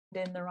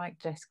in the right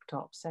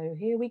desktop. So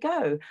here we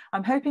go.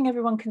 I'm hoping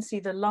everyone can see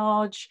the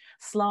large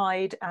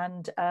slide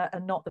and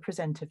not the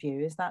presenter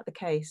view. Is that the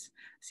case?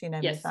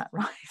 Sinema, yes. Is that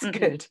right?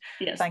 Good.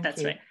 Yes, Thank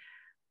that's you. right.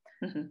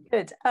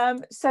 Good.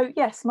 So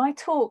yes, my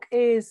talk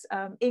is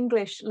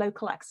English,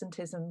 local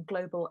accentism,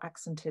 global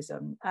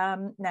accentism.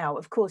 Now,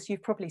 of course,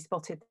 you've probably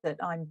spotted that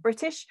I'm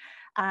British,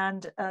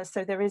 and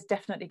so there is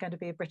definitely going to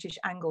be a British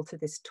angle to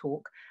this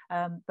talk,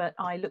 but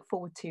I look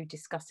forward to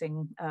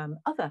discussing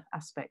other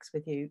aspects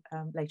with you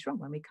later on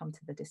when we come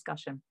to the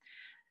discussion.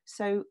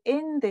 So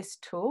in this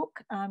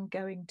talk, I'm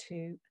going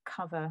to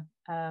cover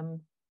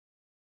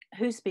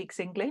who speaks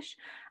English,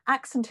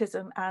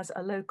 accentism as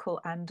a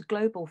local and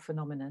global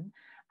phenomenon,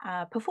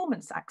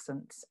 performance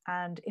accents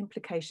and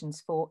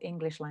implications for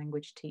English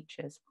language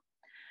teachers.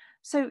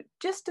 So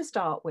just to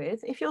start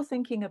with, if you're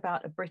thinking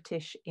about a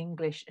British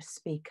English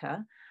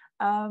speaker,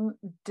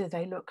 do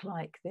they look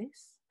like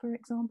this, for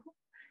example?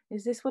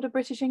 Is this what a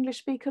British English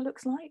speaker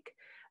looks like?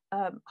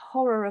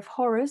 Horror of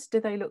horrors, do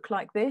they look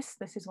like this?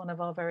 This is one of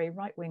our very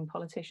right-wing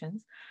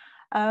politicians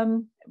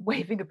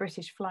waving a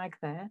British flag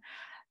there.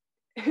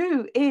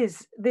 Who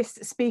is this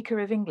speaker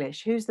of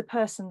English? Who's the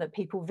person that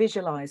people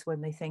visualize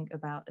when they think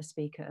about a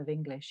speaker of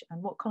English?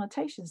 And what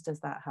connotations does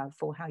that have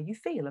for how you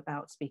feel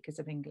about speakers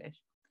of English?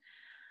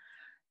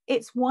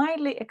 It's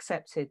widely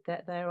accepted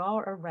that there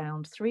are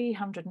around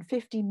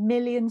 350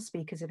 million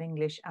speakers of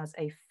English as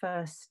a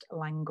first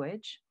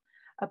language,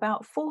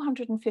 about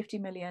 450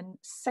 million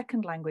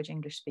second language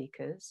English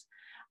speakers,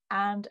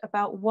 and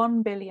about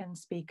 1 billion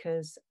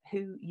speakers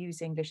who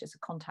use English as a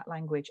contact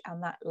language,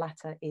 and that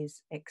latter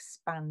is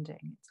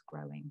expanding, it's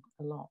growing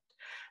a lot.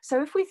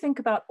 So if we think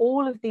about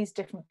all of these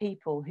different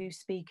people who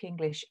speak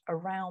English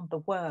around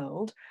the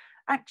world,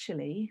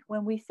 actually,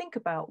 when we think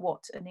about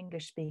what an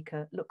English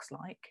speaker looks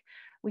like,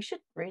 we should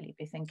really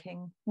be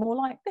thinking more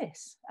like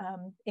this.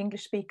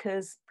 English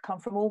speakers come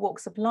from all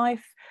walks of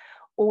life,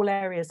 all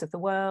areas of the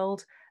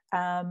world,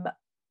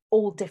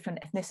 all different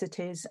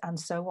ethnicities and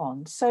so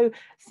on. So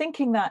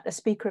thinking that a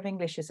speaker of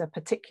English is a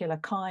particular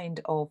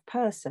kind of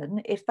person,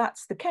 if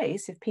that's the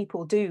case, if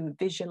people do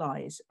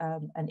visualize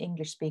an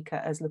English speaker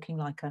as looking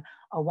like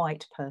a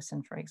white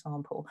person, for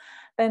example,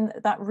 then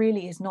that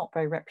really is not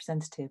very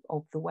representative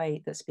of the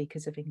way that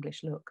speakers of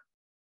English look.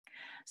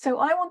 So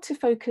I want to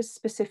focus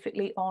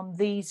specifically on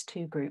these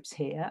two groups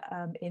here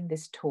in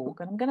this talk.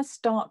 And I'm going to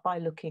start by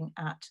looking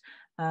at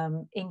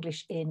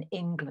English in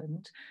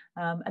England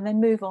and then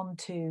move on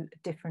to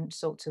different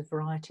sorts of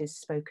varieties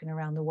spoken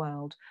around the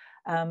world.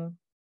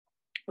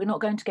 We're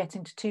not going to get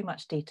into too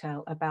much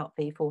detail about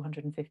the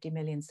 450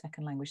 million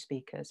second language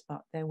speakers,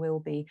 but there will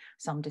be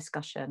some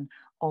discussion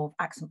of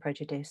accent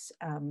prejudice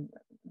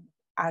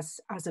as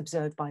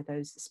observed by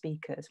those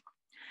speakers.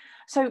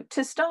 So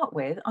to start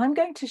with, I'm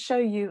going to show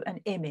you an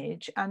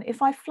image, and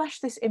if I flash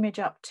this image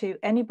up to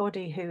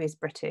anybody who is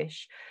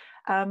British,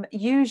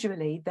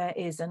 usually there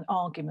is an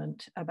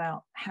argument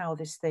about how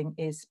this thing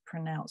is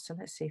pronounced. So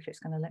let's see if it's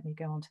going to let me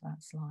go onto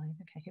that slide.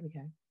 Okay, here we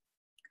go.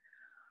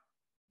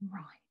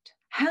 Right.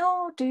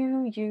 How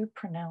do you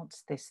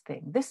pronounce this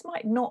thing? This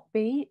might not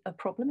be a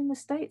problem in the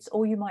States,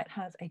 or you might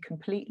have a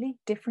completely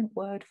different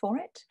word for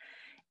it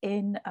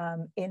in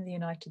the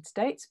United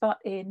States, but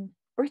in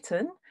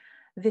Britain,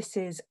 this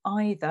is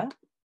either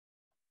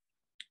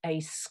a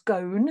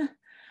scone,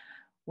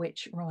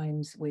 which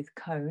rhymes with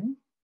cone.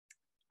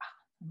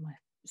 My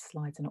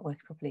slides are not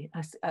working properly.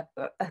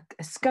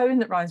 A scone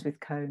that rhymes with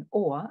cone,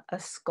 or a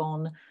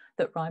scone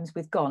that rhymes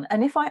with gone.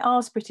 And if I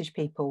ask British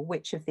people,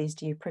 which of these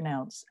do you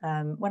pronounce?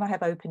 When I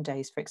have open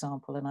days, for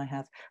example, and I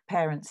have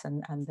parents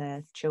and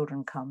their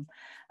children come,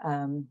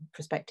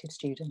 prospective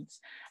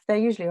students, there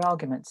usually are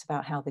arguments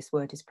about how this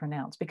word is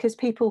pronounced, because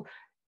people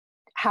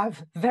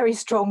have very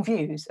strong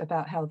views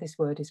about how this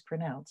word is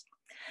pronounced.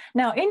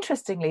 Now,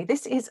 interestingly,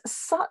 this is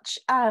such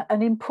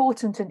an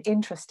important and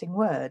interesting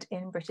word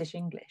in British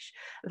English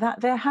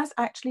that there has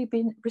actually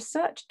been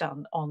research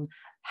done on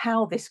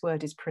how this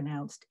word is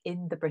pronounced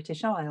in the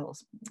British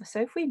Isles.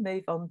 So if we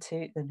move on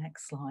to the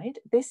next slide,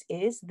 this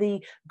is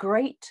the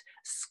Great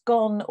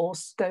Scone or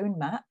Scone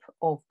map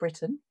of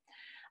Britain.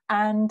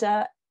 And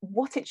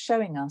what it's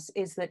showing us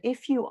is that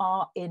if you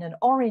are in an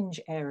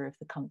orange area of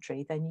the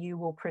country, then you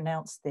will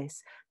pronounce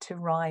this to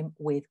rhyme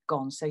with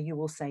gone. So you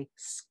will say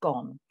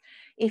scone.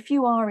 If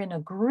you are in a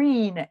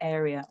green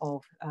area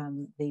of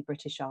the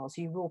British Isles,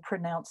 you will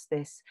pronounce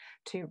this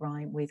to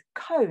rhyme with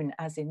cone,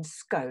 as in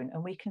scone.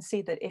 And we can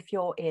see that if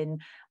you're in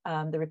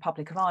the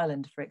Republic of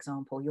Ireland, for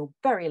example, you're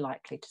very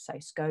likely to say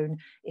scone.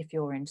 If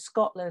you're in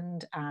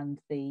Scotland and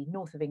the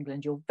north of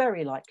England, you're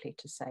very likely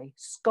to say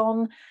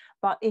scone.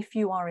 But if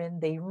you are in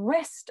the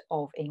rest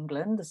of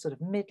England, the sort of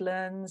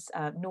Midlands,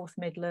 North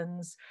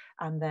Midlands,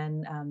 and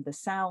then the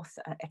South,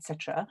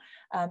 etc.,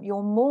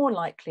 you're more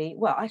likely,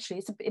 well, actually,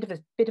 it's a bit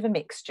of a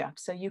mixture.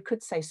 So you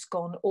could say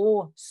scone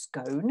or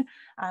scone.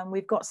 And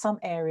we've got some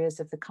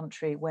areas of the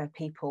country where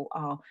people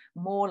are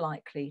more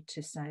likely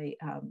to say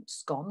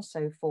scone.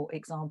 So, for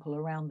example,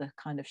 around the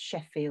kind of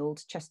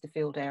Sheffield,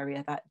 Chesterfield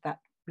area, that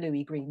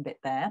bluey green bit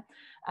there,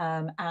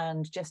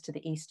 and just to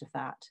the east of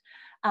that.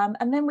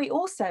 And then we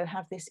also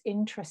have this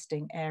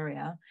interesting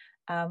area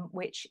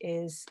which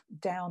is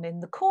down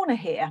in the corner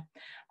here.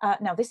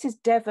 Now this is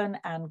Devon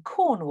and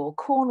Cornwall.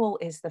 Cornwall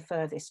is the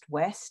furthest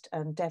west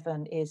and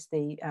Devon is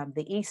the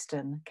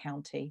eastern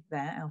county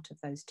there out of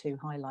those two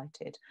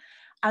highlighted.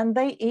 And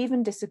they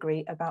even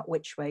disagree about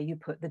which way you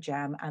put the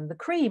jam and the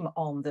cream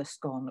on the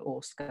scone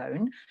or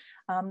scone.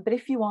 But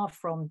if you are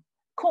from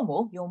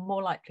Cornwall, you're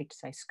more likely to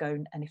say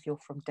scone, and if you're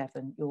from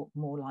Devon, you're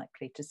more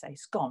likely to say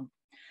scone.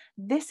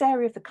 This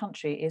area of the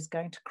country is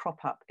going to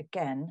crop up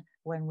again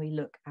when we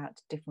look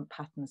at different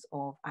patterns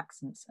of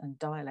accents and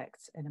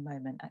dialects in a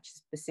moment,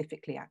 actually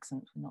specifically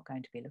accents. We're not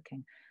going to be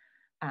looking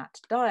at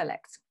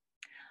dialects.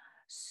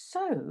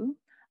 So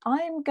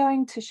I'm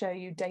going to show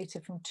you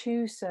data from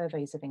two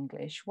surveys of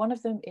English. One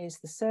of them is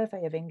the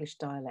Survey of English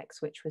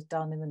Dialects, which was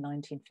done in the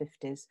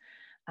 1950s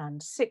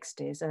and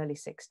 60s, early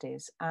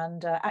 60s.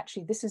 And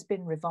actually this has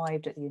been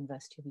revived at the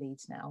University of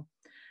Leeds now.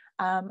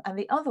 And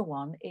the other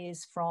one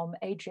is from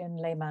Adrian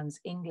Lehmann's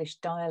English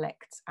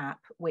Dialects app,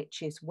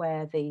 which is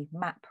where the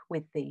map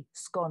with the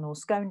scone or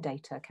scone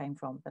data came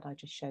from that I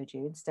just showed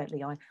you.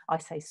 Incidentally, I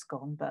say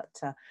scone,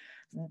 but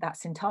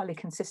that's entirely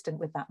consistent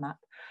with that map.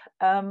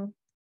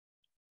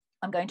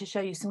 I'm going to show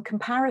you some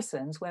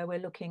comparisons where we're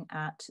looking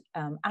at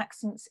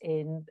accents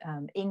in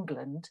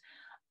England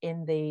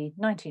in the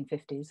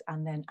 1950s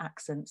and then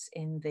accents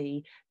in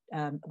the,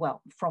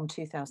 well, from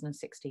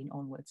 2016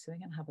 onwards. So we're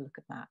going to have a look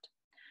at that.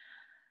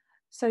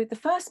 So the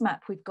first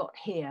map we've got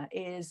here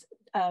is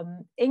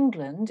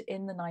England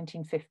in the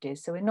 1950s.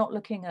 So we're not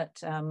looking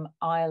at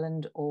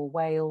Ireland or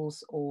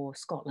Wales or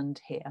Scotland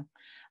here.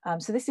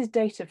 So this is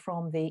data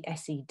from the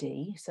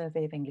SED,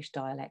 Survey of English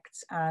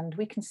Dialects, and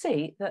we can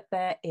see that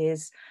there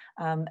is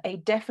a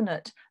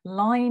definite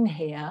line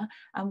here.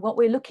 And what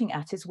we're looking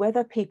at is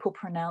whether people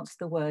pronounce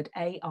the word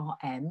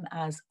ARM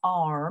as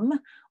arm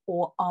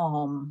or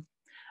arm.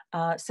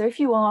 So if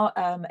you are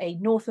a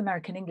North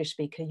American English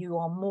speaker, you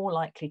are more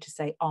likely to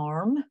say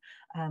arm,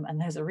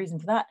 and there's a reason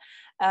for that.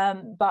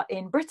 But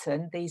in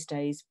Britain these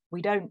days,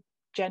 we don't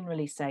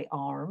generally say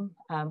arm.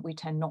 We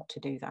tend not to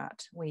do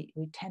that. We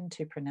tend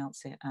to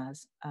pronounce it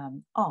as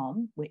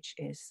arm, which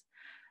is,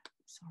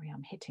 sorry,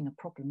 I'm hitting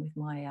a problem with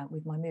my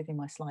moving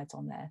my slides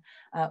on there.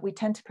 We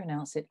tend to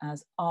pronounce it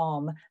as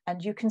arm,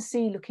 and you can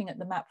see looking at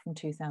the map from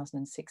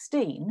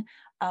 2016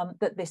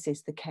 that this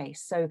is the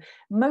case. So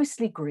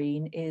mostly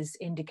green is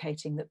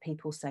indicating that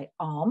people say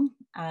arm,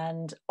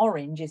 and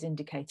orange is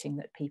indicating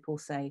that people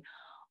say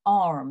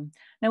arm.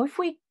 Now, if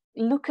we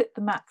look at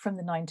the map from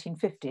the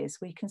 1950s,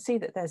 we can see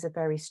that there's a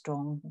very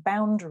strong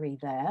boundary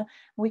there.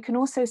 We can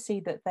also see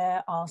that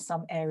there are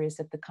some areas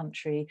of the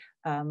country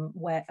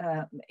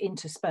where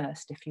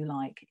interspersed, if you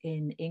like,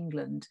 in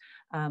England,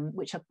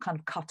 which are kind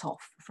of cut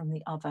off from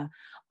the other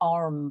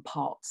arm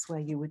parts where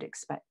you would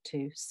expect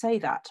to say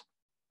that.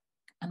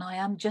 And I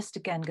am just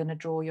again going to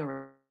draw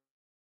your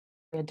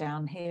area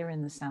down here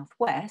in the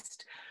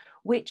southwest,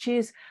 which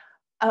is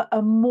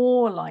a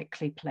more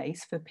likely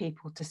place for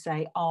people to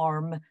say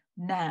arm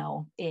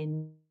now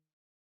in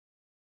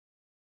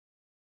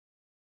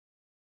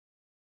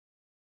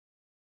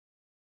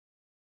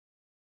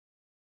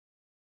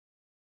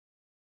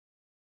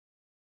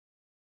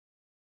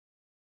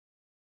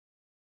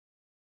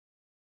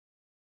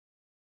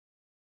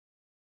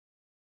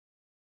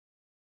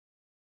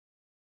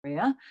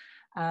area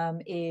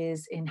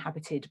is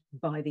inhabited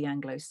by the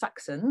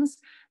Anglo-Saxons.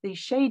 The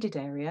shaded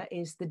area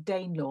is the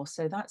Danelaw,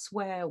 so that's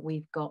where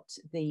we've got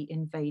the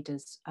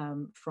invaders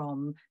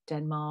from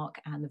Denmark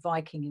and the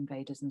Viking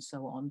invaders and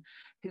so on,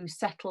 who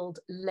settled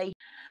late.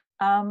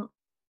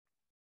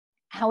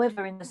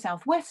 However, in the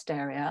southwest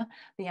area,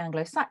 the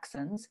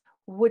Anglo-Saxons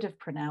would have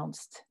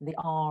pronounced the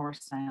R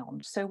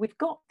sound. So we've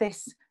got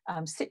this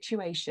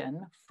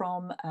situation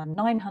from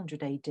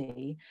 900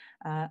 AD,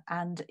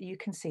 and you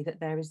can see that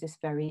there is this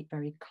very,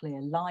 very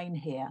clear line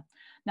here.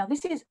 Now,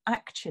 this is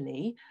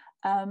actually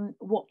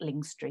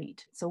Watling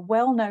Street. It's a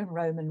well-known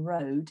Roman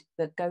road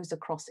that goes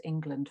across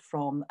England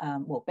from,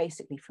 well,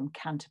 basically from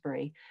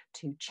Canterbury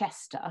to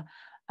Chester.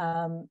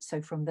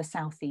 So from the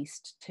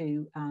southeast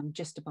to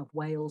just above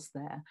Wales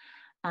there.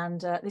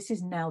 And this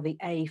is now the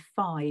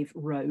A5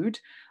 road.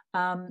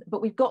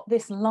 But we've got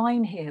this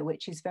line here,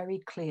 which is very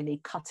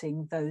clearly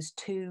cutting those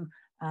two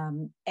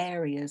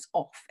areas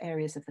off,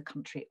 areas of the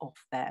country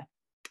off there.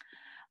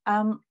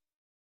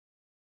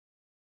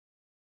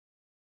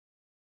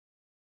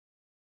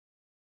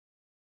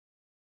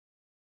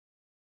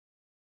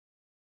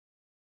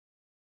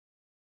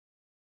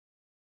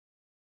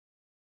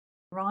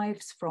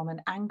 Derives from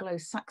an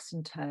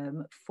Anglo-Saxon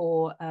term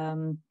for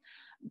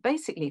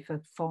basically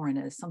for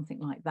foreigners, something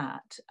like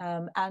that.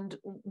 And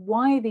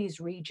why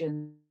these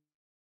regions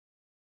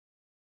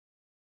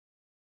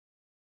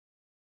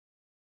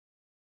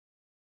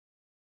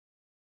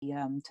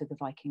to the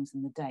Vikings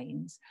and the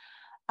Danes,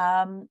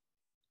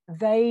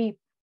 they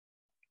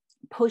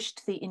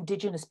pushed the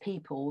indigenous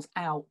peoples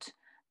out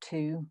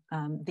to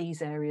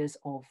these areas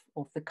of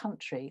the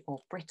country,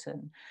 of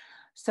Britain.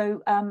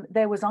 So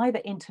there was either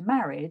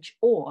intermarriage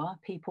or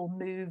people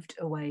moved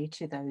away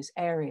to those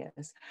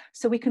areas.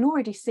 So we can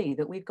already see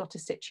that we've got a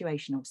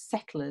situation of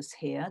settlers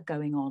here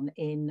going on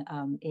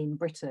in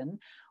Britain,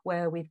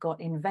 where we've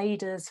got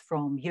invaders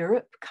from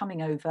Europe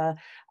coming over,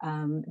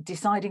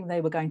 deciding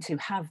they were going to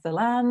have the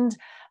land,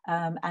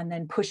 and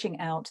then pushing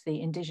out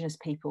the indigenous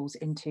peoples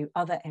into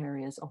other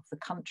areas of the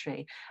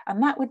country.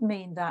 And that would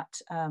mean that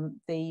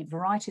the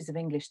varieties of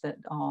English that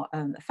are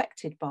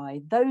affected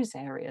by those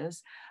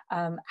areas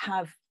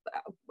have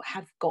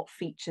got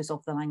features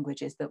of the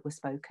languages that were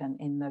spoken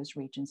in those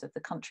regions of the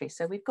country.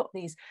 So we've got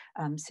these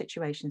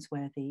situations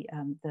where the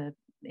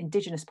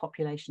indigenous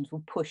populations were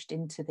pushed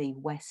into the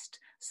west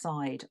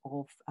side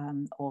of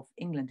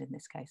England in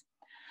this case.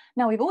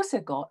 Now, we've also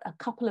got a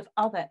couple of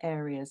other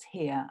areas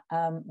here,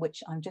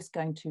 which I'm just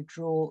going to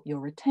draw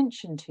your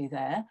attention to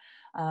there.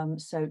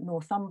 So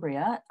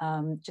Northumbria,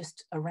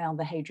 just around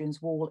the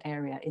Hadrian's Wall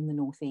area in the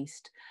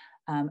northeast,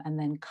 and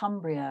then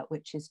Cumbria,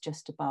 which is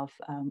just above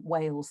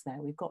Wales there.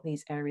 We've got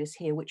these areas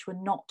here which were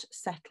not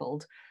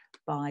settled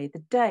by the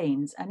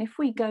Danes. And if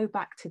we go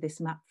back to this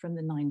map from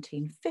the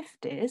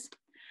 1950s,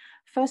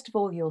 first of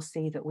all, you'll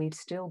see that we've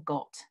still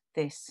got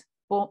this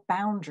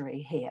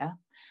boundary here.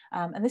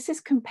 And this is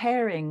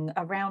comparing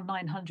around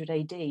 900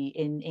 AD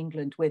in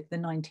England with the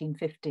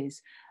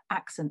 1950s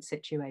accent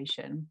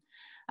situation.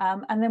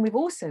 And then we've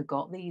also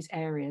got these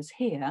areas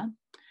here,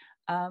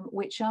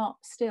 which are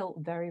still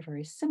very,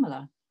 very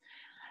similar.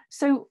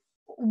 So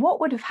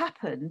what would have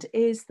happened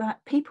is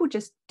that people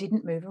just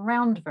didn't move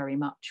around very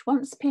much.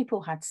 Once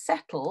people had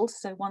settled,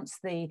 so once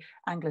the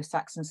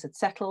Anglo-Saxons had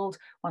settled,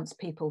 once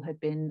people had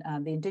been,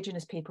 the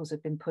indigenous peoples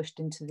had been pushed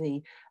into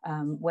the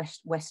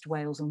West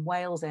Wales and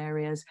Wales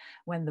areas,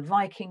 when the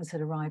Vikings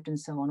had arrived and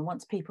so on, and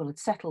once people had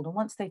settled, and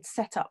once they'd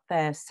set up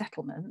their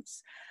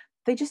settlements,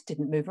 they just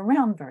didn't move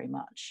around very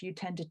much. You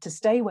tended to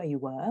stay where you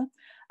were.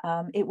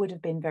 It would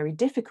have been very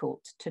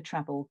difficult to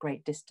travel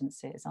great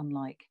distances,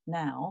 unlike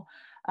now.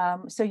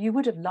 So you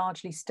would have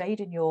largely stayed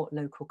in your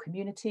local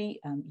community.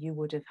 You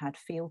would have had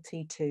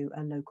fealty to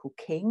a local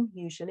king,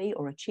 usually,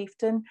 or a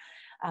chieftain.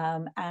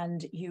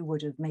 And you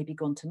would have maybe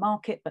gone to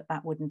market, but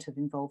that wouldn't have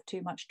involved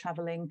too much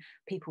traveling.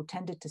 People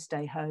tended to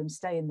stay home,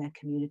 stay in their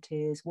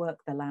communities, work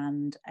the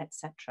land,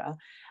 etc.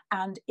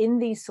 And in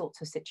these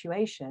sorts of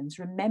situations,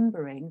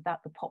 remembering that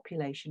the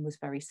population was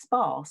very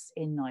sparse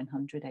in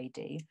 900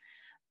 AD,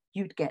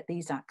 you'd get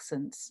these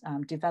accents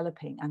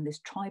developing and this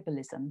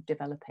tribalism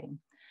developing.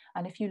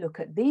 And if you look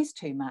at these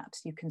two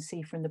maps, you can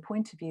see from the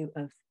point of view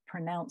of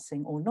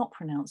pronouncing or not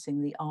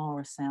pronouncing the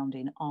R sound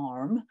in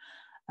arm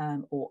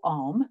or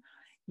arm,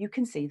 you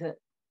can see that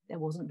there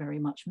wasn't very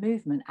much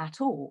movement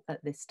at all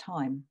at this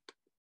time,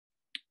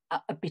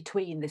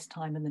 between this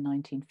time and the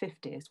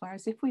 1950s.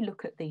 Whereas if we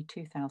look at the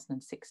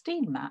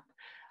 2016 map,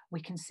 we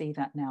can see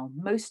that now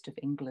most of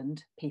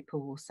England,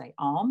 people will say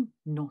arm,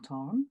 not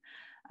arm,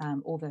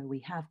 although we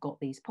have got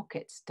these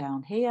pockets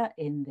down here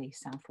in the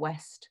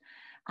southwest.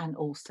 And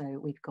also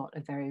we've got a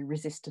very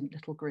resistant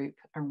little group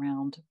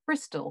around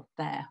Bristol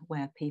there,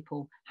 where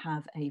people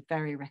have a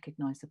very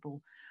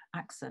recognisable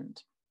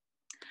accent.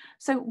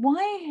 So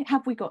why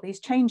have we got these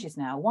changes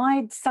now?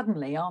 Why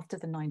suddenly after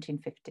the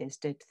 1950s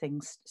did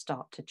things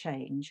start to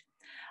change?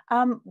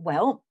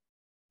 Well,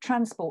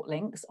 transport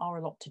links are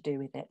a lot to do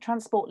with it.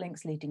 Transport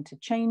links leading to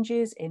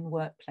changes in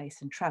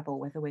workplace and travel,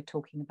 whether we're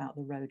talking about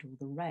the road or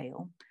the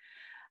rail.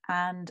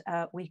 And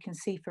we can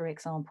see, for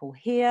example,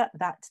 here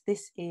that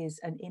this is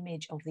an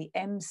image of the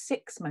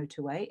M6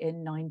 motorway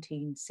in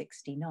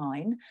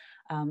 1969.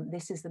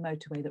 This is the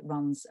motorway that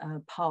runs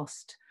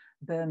past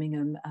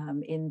Birmingham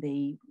in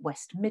the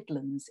West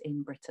Midlands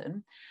in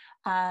Britain.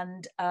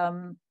 And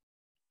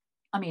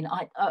I mean,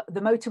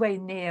 the motorway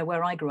near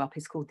where I grew up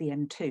is called the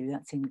M2,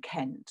 that's in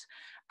Kent.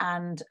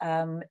 And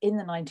in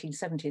the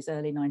 1970s,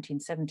 early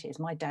 1970s,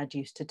 my dad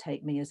used to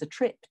take me as a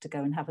trip to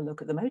go and have a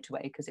look at the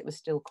motorway because it was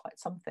still quite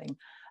something,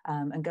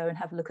 and go and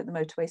have a look at the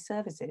motorway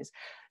services.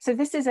 So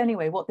this is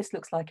anyway what this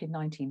looks like in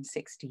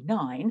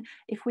 1969.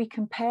 If we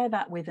compare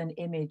that with an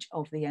image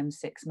of the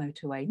M6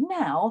 motorway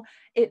now,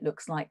 it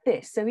looks like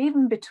this. So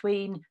even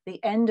between the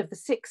end of the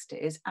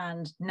 60s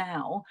and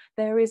now,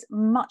 there is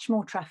much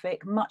more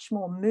traffic, much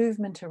more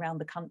movement around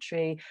the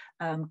country.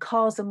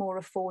 Cars are more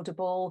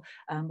affordable.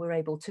 We're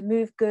able to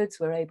move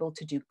goods, we're able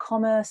to do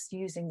commerce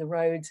using the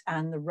roads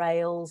and the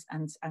rails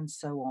and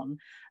so on.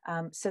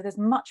 So there's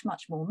much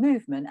more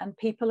movement, and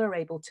people are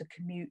able to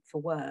commute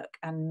for work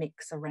and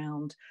mix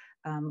around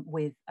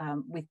with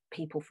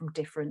people from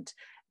different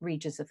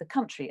regions of the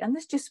country. And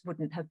this just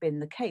wouldn't have been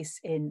the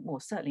case in, well,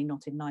 certainly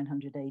not in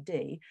 900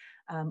 AD,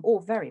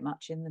 or very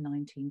much in the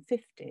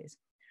 1950s.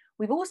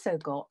 We've also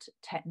got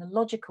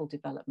technological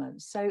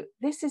developments. So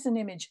this is an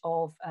image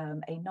of a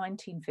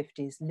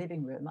 1950s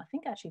living room. I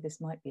think actually this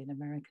might be an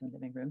American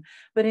living room.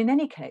 But in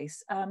any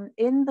case,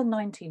 in the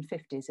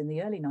 1950s, in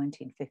the early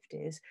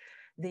 1950s,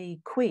 the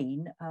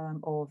Queen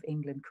of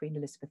England, Queen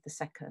Elizabeth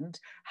II,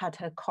 had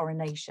her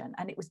coronation,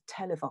 and it was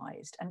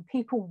televised. And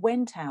people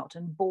went out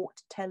and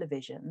bought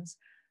televisions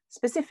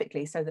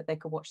specifically so that they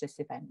could watch this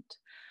event.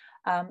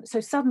 So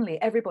suddenly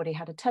everybody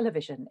had a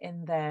television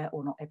in their,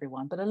 or not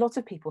everyone, but a lot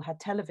of people had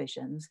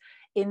televisions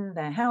in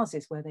their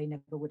houses where they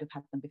never would have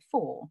had them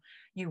before.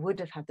 You would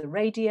have had the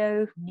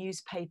radio,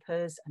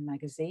 newspapers and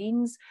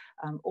magazines,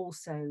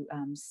 also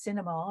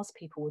cinemas.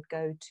 People would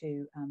go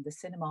to the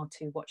cinema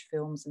to watch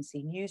films and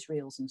see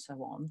newsreels and so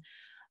on.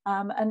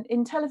 And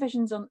in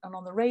televisions and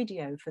on the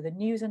radio, for the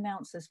news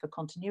announcers, for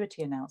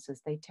continuity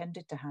announcers, they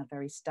tended to have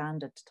very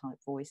standard type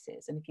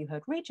voices. And if you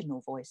heard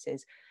regional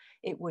voices,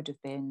 it would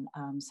have been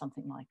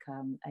something like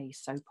a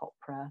soap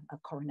opera. A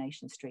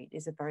Coronation Street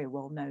is a very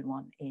well-known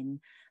one in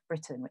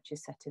Britain, which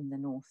is set in the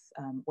north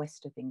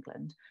west of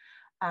England.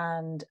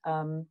 And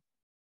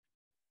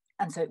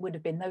so it would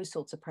have been those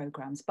sorts of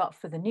programs. But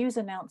for the news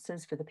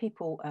announcers, for the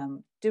people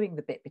doing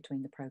the bit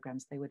between the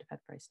programs, they would have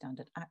had very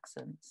standard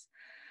accents.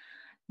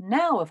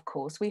 Now, of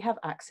course, we have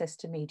access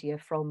to media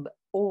from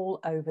all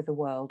over the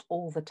world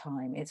all the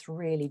time. It's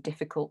really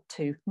difficult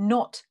to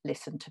not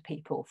listen to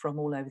people from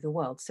all over the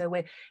world. So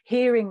we're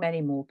hearing many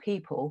more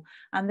people,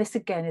 and this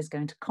again is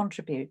going to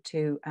contribute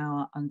to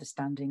our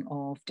understanding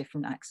of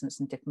different accents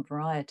and different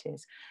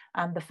varieties.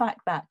 And the fact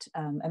that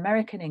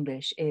American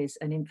English is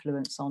an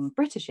influence on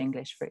British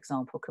English, for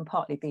example, can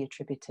partly be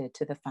attributed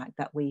to the fact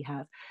that we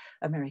have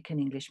American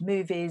English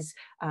movies,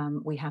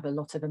 we have a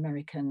lot of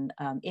American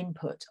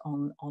input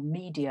on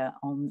media,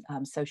 on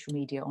social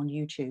media, on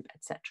YouTube,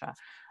 etc.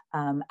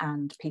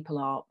 And people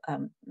are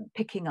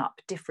picking up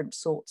different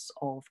sorts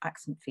of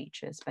accent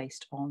features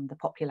based on the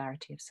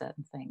popularity of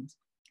certain things.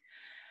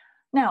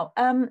 Now,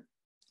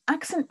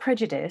 accent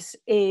prejudice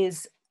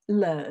is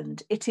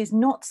learned. It is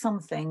not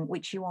something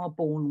which you are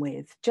born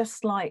with,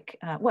 just like,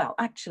 well,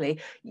 actually,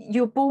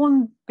 you're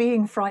born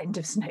being frightened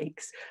of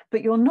snakes,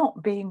 but you're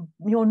not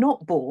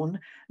born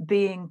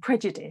being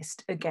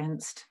prejudiced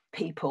against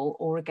people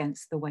or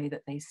against the way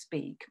that they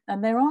speak.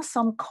 And there are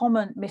some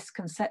common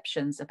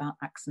misconceptions about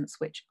accents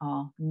which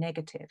are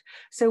negative.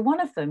 So one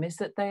of them is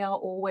that they are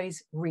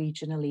always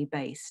regionally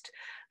based.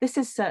 This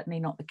is certainly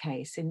not the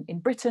case. In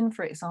Britain,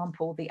 for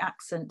example, the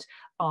accent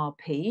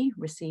RP,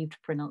 received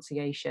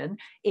pronunciation,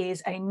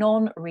 is a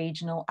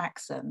non-regional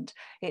accent.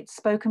 It's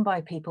spoken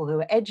by people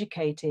who are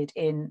educated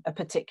in a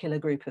particular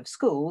group of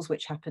schools,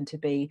 which happen to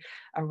be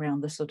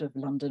around the sort of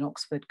London,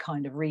 Oxford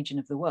kind of region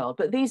of the world.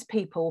 But these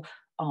people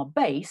are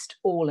based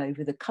all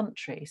over the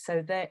country,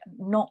 so they're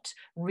not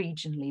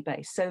regionally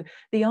based. So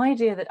the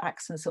idea that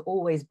accents are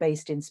always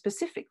based in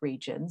specific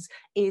regions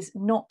is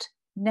not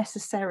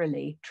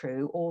necessarily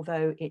true,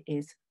 although it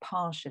is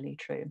partially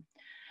true.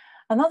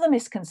 Another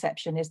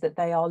misconception is that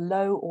they are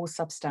low or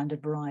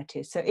substandard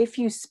varieties. So if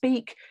you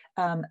speak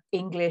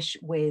English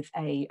with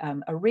a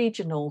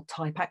regional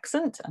type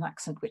accent, an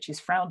accent which is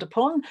frowned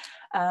upon,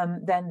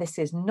 then this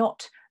is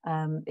not,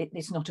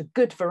 it's not a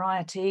good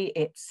variety,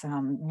 it's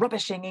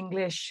rubbishing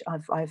English.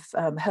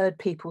 I've heard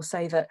people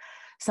say that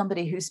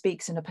somebody who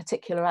speaks in a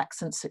particular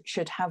accent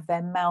should have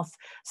their mouth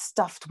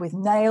stuffed with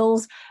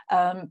nails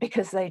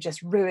because they're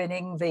just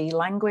ruining the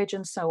language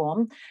and so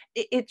on.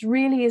 It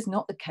really is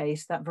not the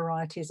case that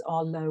varieties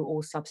are low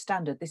or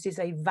substandard. This is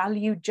a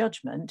value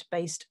judgment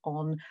based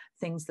on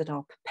things that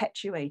are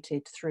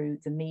perpetuated through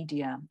the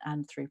media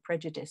and through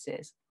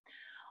prejudices.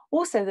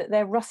 Also, that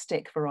they're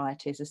rustic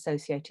varieties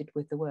associated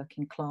with the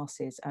working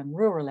classes and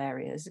rural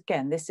areas.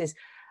 Again, this is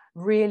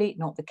really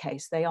not the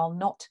case. They are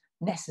not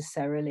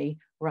necessarily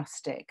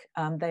rustic.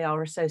 They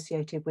are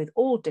associated with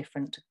all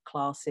different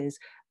classes,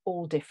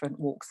 all different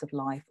walks of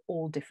life,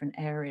 all different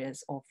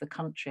areas of the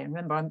country. And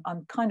remember,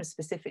 I'm kind of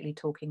specifically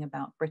talking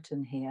about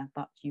Britain here,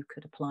 but you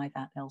could apply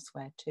that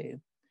elsewhere too.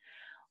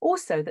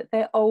 Also, that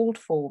they're old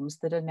forms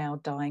that are now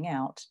dying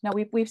out. Now,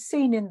 we've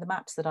seen in the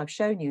maps that I've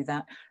shown you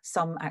that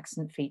some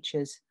accent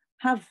features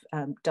have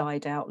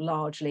died out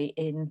largely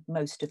in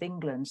most of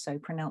England. So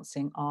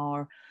pronouncing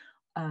R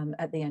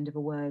at the end of a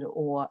word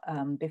or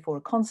before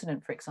a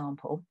consonant, for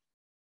example.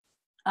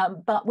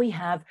 But we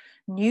have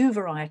new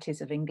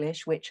varieties of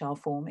English which are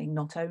forming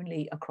not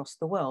only across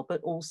the world,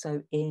 but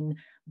also in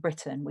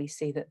Britain. We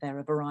see that there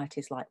are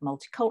varieties like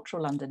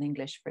multicultural London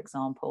English, for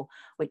example,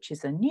 which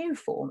is a new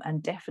form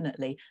and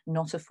definitely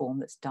not a form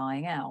that's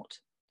dying out.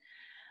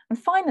 And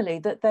finally,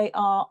 that they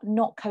are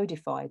not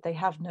codified. They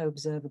have no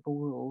observable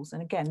rules.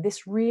 And again,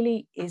 this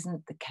really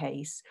isn't the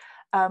case.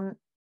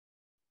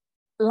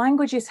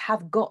 Languages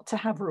have got to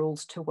have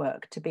rules to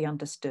work, to be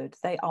understood.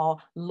 They are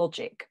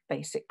logic,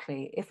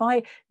 basically. If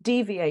I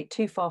deviate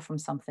too far from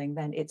something,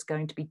 then it's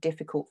going to be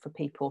difficult for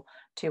people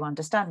to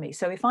understand me.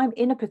 So if I'm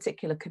in a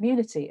particular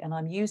community and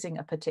I'm using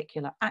a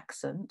particular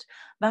accent,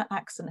 that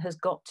accent has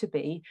got to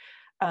be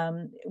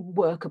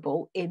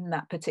workable in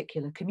that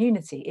particular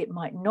community. It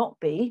might not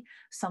be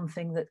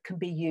something that can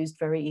be used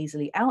very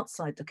easily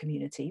outside the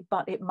community,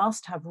 but it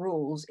must have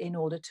rules in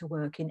order to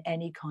work in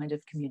any kind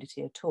of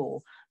community at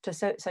all.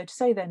 So to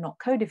say they're not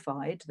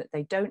codified, that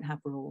they don't have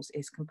rules,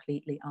 is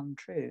completely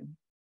untrue.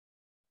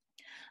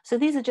 So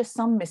these are just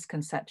some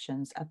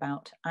misconceptions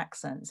about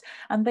accents,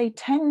 and they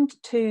tend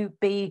to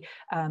be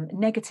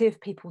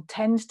negative. People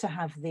tend to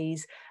have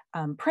these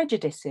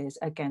prejudices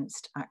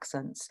against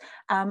accents.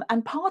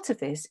 And part of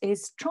this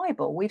is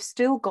tribal. We've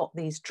still got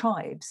these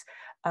tribes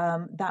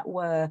that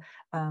were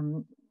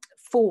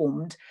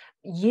formed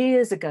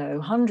years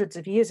ago, hundreds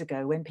of years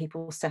ago, when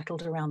people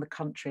settled around the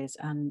countries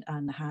and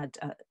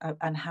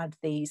had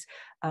these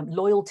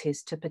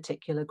loyalties to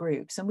particular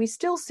groups. And we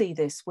still see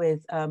this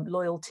with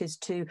loyalties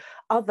to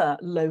other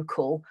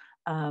local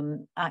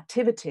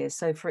activities.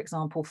 So, for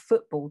example,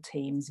 football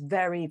teams,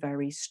 very,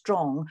 very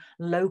strong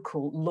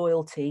local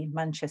loyalty.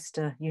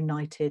 Manchester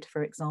United,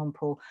 for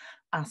example,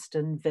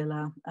 Aston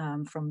Villa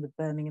from the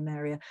Birmingham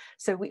area.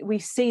 So we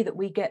see that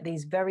we get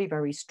these very,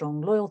 very strong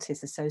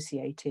loyalties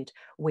associated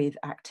with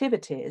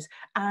activities,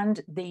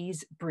 and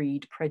these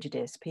breed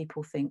prejudice.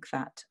 People think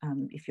that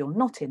if you're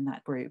not in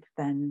that group,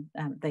 then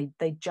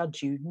they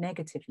judge you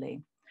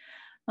negatively.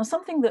 Now,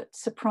 something that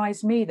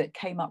surprised me that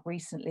came up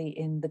recently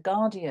in The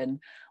Guardian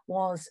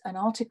was an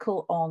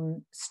article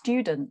on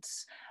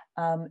students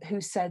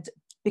who said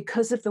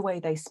because of the way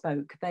they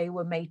spoke, they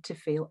were made to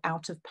feel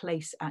out of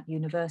place at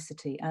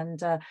university.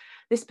 And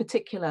this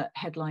particular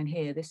headline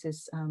here, this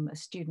is a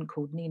student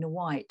called Nina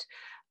White,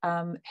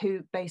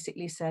 who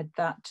basically said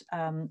that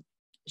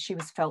she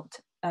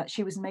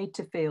was made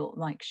to feel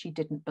like she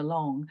didn't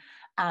belong,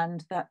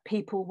 and that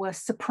people were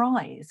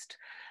surprised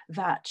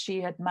that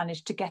she had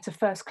managed to get a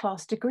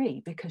first-class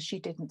degree because she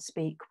didn't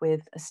speak with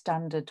a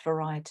standard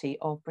variety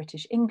of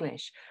British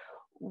English,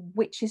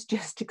 which is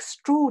just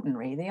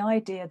extraordinary. The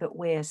idea that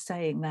we're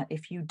saying that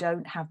if you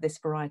don't have this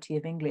variety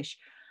of English,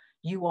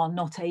 you are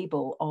not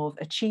able of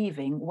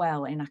achieving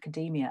well in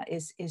academia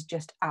is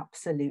just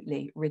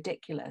absolutely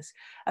ridiculous.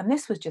 And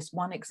this was just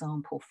one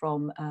example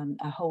from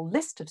a whole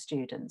list of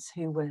students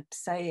who were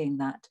saying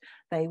that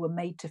they were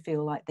made to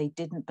feel like they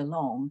didn't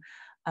belong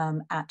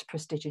at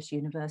prestigious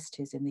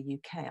universities in the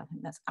UK. I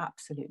think that's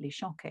absolutely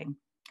shocking.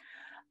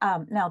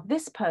 Now,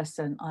 this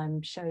person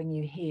I'm showing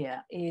you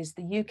here is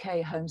the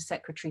UK Home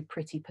Secretary,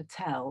 Priti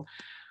Patel.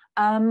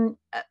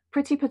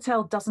 Priti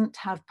Patel doesn't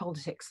have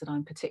politics that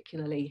I'm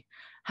particularly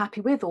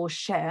happy with or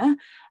share.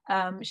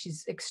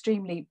 She's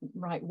extremely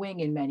right-wing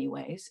in many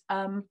ways,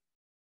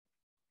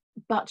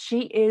 but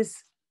she is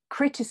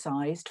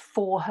criticised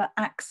for her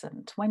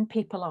accent. When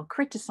people are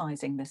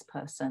criticising this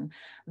person,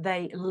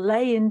 they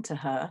lay into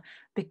her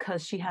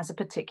because she has a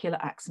particular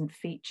accent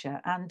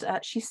feature, and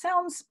she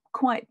sounds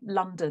quite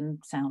London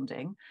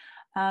sounding.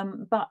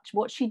 But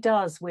what she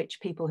does, which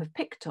people have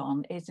picked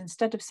on, is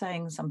instead of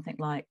saying something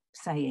like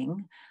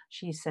saying,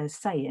 she says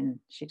saying.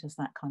 She does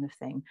that kind of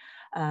thing.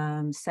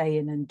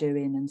 Saying and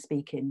doing and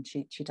speaking,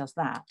 she does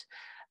that.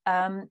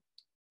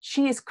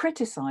 She is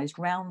criticised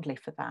roundly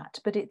for that,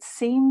 but it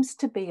seems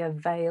to be a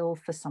veil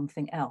for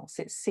something else.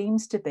 It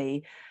seems to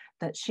be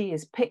that she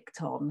is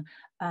picked on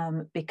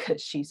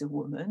because she's a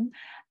woman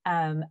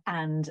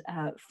and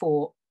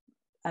for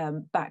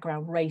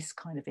background race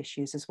kind of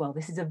issues as well.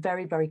 This is a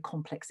very, very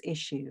complex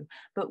issue.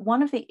 But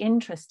one of the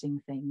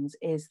interesting things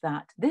is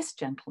that this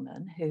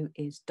gentleman, who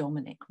is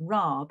Dominic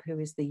Raab, who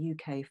is the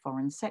UK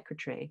Foreign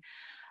Secretary,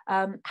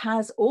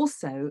 has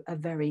also a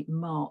very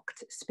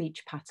marked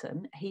speech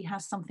pattern. He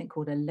has something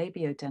called a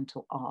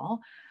labiodental R.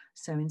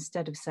 So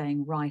instead of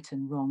saying right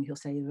and wrong, he'll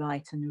say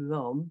right and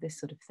wrong, this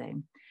sort of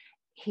thing.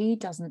 He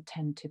doesn't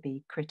tend to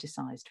be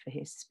criticised for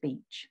his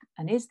speech.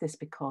 And is this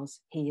because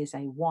he is a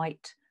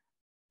white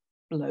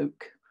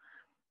bloke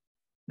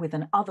with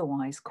an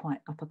otherwise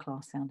quite upper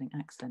class sounding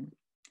accent?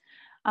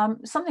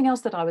 Something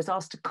else that I was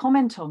asked to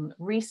comment on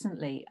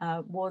recently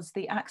was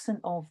the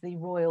accent of the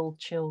royal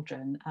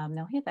children.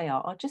 Now here they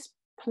are. I'll just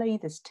play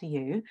this to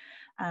you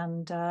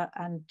and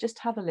just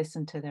have a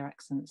listen to their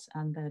accents,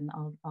 and then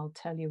I'll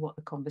tell you what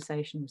the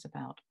conversation was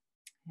about.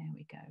 There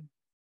we go.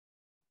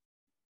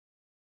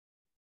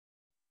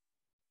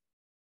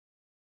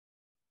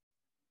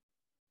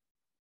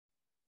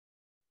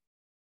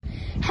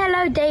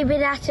 Hello,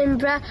 David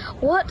Attenborough.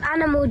 What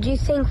animal do you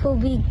think will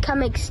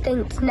become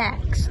extinct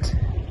next?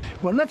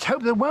 Well, let's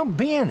hope there won't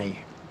be any,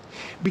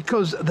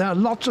 because there are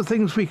lots of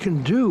things we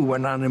can do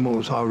when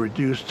animals are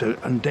reduced to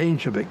and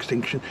danger of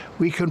extinction.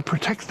 We can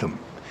protect them.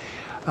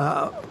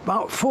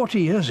 About 40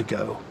 years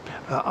ago,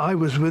 I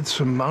was with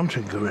some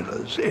mountain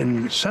gorillas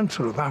in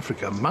central of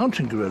Africa.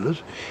 Mountain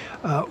gorillas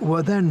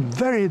were then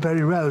very,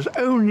 very rare. There's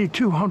only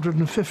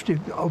 250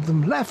 of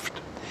them left.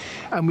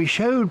 And we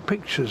showed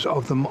pictures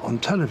of them on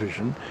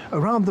television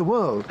around the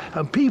world,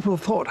 and people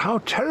thought how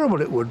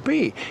terrible it would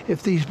be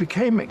if these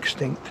became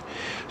extinct.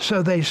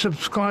 So they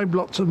subscribed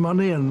lots of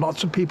money and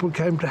lots of people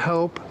came to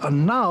help,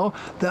 and now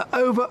there are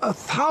over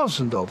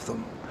 1,000 of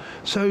them.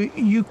 So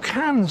you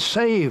can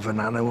save an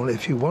animal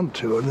if you want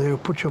to, and you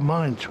put your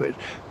mind to it.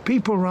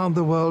 People around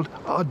the world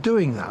are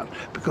doing that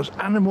because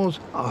animals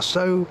are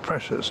so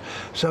precious.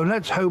 So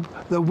let's hope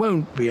there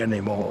won't be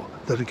any more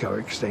that go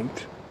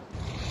extinct.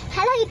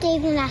 Hello,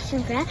 David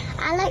Attenborough.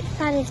 I like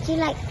spiders. Do you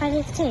like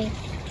spiders too?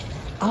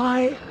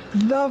 I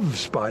love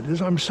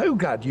spiders. I'm so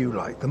glad you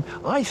like them.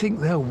 I think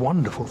they're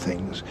wonderful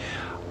things.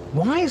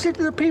 Why is it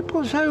that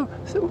people are so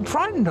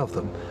frightened of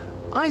them?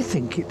 I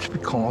think it's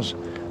because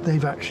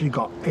they've actually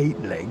got 8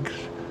 legs,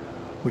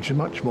 which is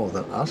much more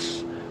than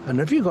us. And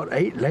if you've got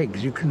 8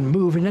 legs, you can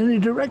move in any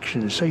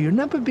direction. So you'll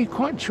never be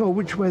quite sure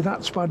which way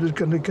that spider's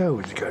going to go.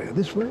 Is it going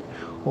this way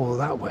or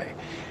that way?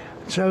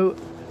 So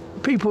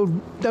people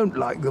don't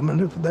like them,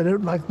 and they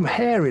don't like them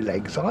hairy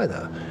legs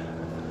either.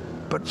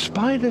 But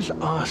spiders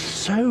are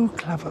so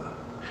clever.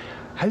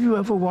 Have you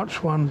ever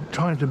watched one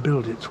trying to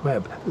build its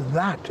web?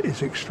 That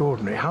is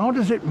extraordinary. How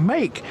does it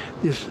make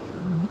this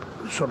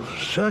sort of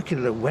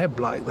circular web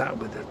like that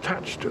with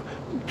attached to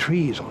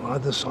trees on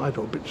either side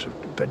or bits of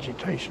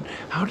vegetation?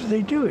 How do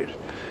they do it?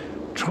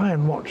 Try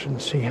and watch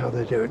and see how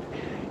they do it.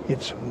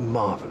 It's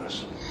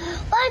marvellous.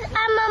 What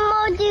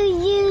animal do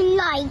you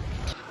like?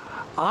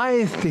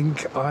 I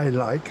think I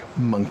like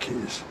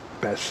monkeys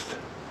best.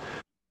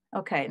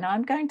 Okay, now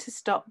I'm going to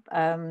stop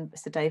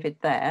Sir David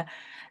there.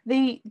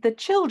 The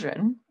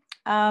children,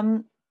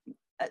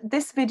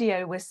 this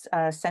video was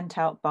sent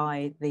out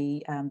by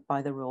the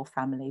royal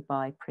family,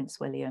 by Prince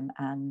William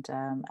and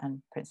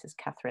Princess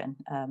Catherine,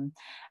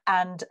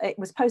 and it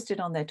was posted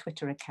on their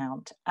Twitter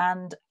account.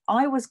 And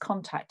I was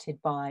contacted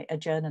by a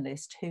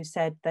journalist who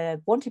said they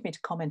wanted me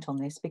to comment on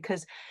this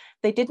because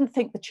they didn't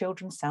think the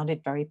children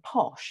sounded very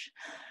posh.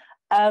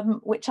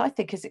 Which I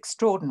think is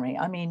extraordinary.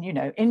 I mean, you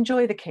know,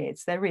 enjoy the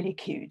kids. They're really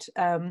cute.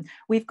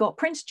 We've got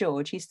Prince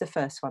George, he's the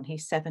first one,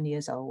 he's 7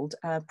 years old.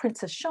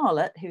 Princess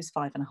Charlotte, who's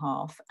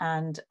 5.5,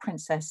 and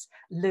Princess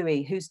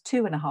Louis, who's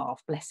 2.5,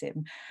 bless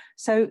him.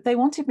 So they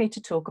wanted me to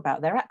talk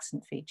about their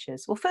accent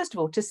features. Well, first of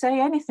all, to say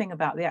anything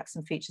about the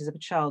accent features of a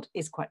child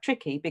is quite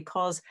tricky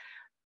because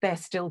they're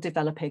still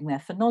developing their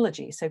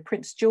phonology. So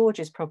Prince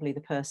George is probably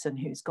the person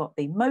who's got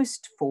the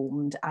most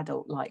formed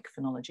adult-like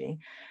phonology.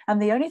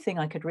 And the only thing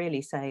I could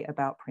really say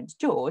about Prince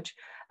George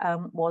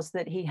was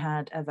that he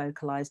had a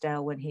vocalized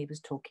L when he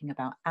was talking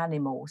about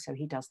animal. So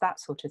he does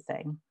that sort of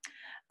thing.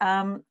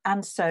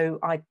 And so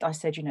I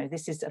said, you know,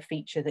 this is a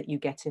feature that you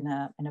get in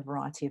a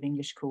variety of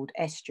English called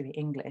estuary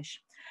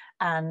English.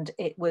 And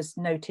it was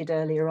noted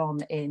earlier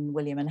on in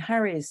William and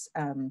Harry's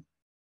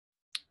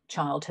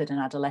childhood and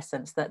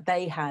adolescence that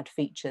they had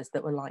features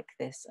that were like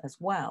this as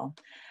well.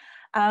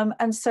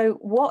 And so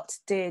what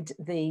did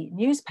the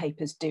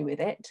newspapers do with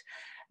it?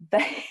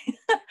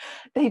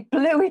 They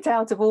blew it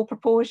out of all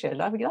proportion.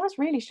 I mean, I was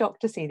really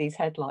shocked to see these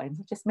headlines.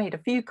 I just made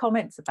a few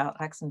comments about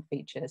accent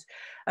features,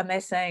 and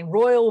they're saying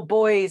royal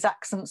boys'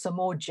 accents are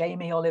more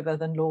Jamie Oliver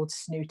than Lord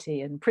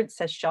Snooty, and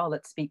Princess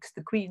Charlotte speaks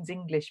the Queen's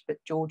English,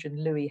 but George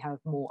and Louis have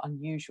more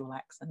unusual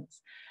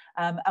accents.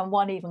 And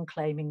one even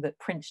claiming that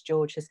Prince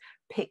George has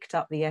picked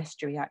up the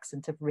estuary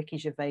accent of Ricky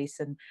Gervais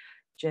and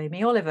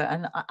Jamie Oliver.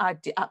 And I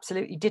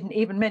absolutely didn't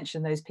even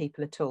mention those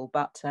people at all,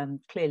 but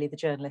clearly the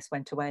journalist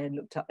went away and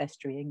looked up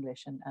estuary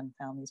English and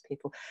found these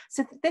people.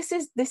 So this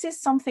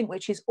is something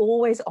which is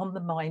always on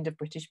the mind of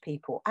British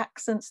people.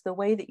 Accents, the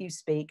way that you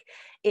speak,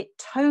 it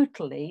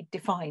totally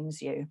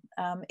defines you.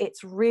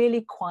 It's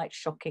really quite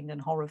shocking and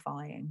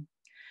horrifying.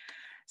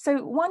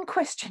 So one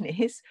question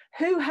is,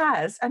 who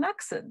has an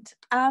accent?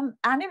 And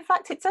in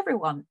fact, it's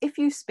everyone. If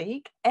you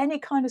speak any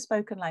kind of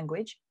spoken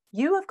language,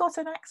 you have got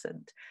an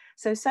accent.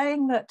 So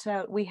saying that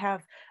we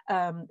have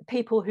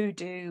people who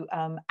do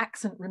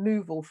accent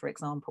removal, for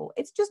example,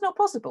 it's just not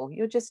possible.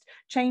 You're just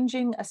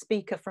changing a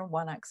speaker from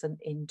one accent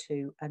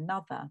into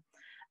another.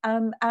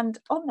 And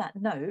on that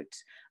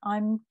note,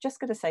 I'm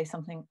just going to say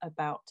something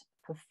about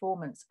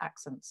performance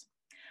accents.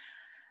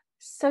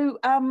 So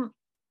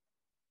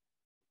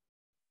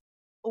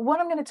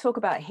what I'm going to talk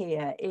about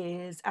here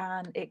is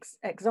an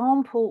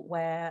example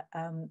where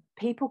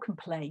people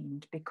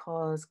complained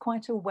because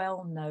quite a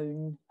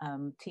well-known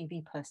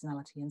TV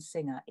personality and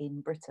singer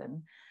in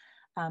Britain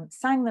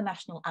sang the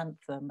national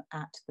anthem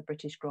at the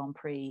British Grand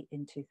Prix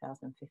in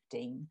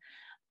 2015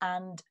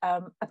 and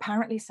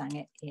apparently sang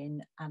it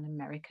in an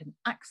American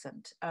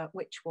accent,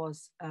 which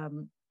was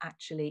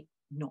actually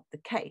not the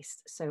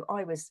case. So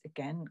I was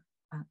again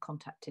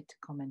contacted to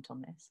comment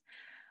on this.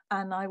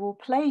 And I will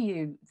play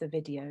you the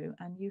video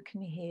and you can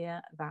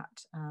hear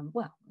that,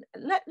 well,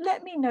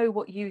 let me know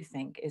what you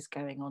think is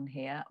going on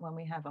here when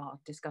we have our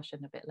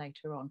discussion a bit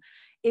later on.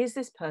 Is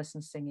this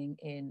person singing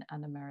in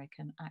an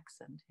American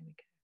accent? Here we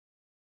go.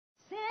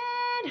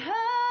 Send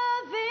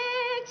her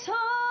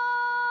victorious,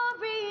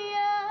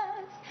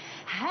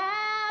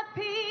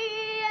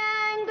 happy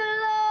and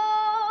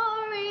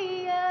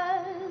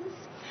glorious,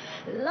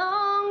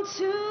 long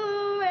to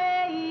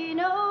reign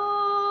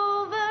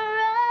over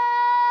us.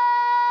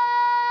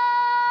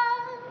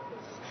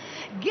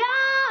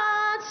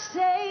 God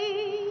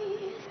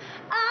save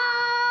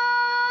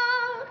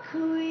our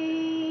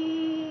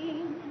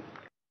Queen.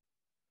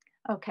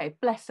 Okay,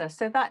 bless her.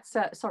 So that's,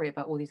 sorry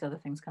about all these other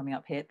things coming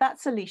up here.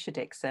 That's Alicia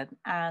Dixon.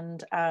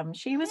 And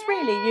she was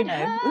really, you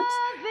know,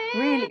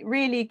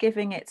 really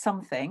giving it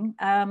something.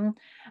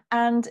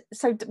 And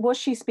so was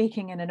she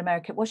speaking in an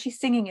American, was she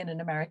singing in an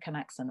American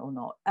accent or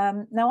not?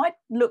 Now I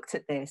looked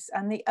at this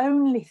and the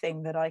only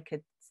thing that I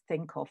could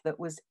think of that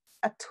was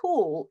at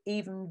all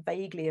even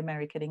vaguely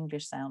American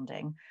English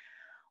sounding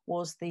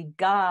was the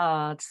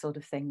guard sort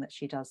of thing that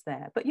she does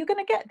there. But you're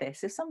going to get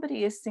this. If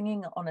somebody is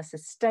singing on a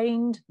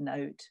sustained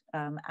note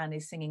and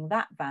is singing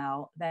that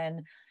vowel,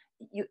 then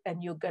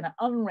you're going to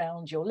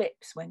unround your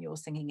lips when you're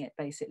singing it,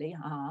 basically,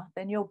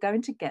 then you're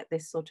going to get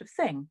this sort of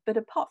thing. But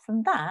apart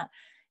from that,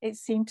 it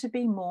seemed to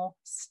be more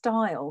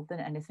style than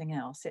anything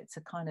else. It's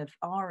a kind of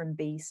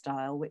R&B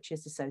style, which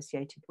is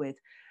associated with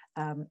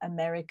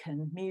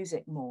American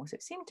music more. So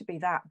it seemed to be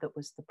that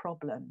was the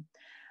problem.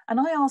 And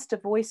I asked a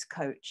voice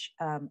coach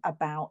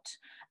about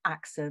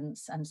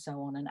accents and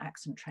so on, and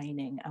accent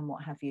training and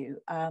what have you.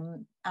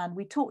 And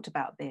we talked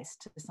about this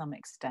to some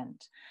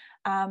extent.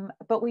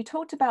 But we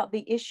talked about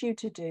the issue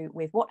to do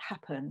with what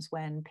happens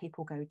when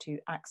people go to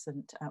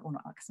accent, well,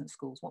 not accent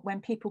schools, when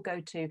people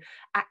go to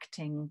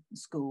acting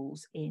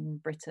schools in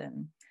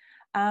Britain.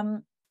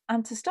 And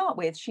to start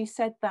with, she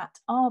said that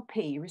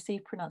RP,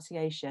 received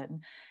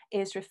pronunciation,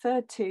 is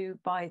referred to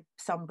by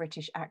some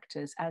British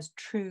actors as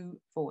true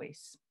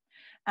voice.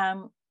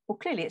 Well,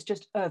 clearly it's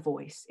just a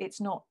voice.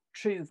 It's not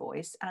true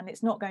voice, and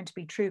it's not going to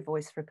be true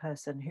voice for a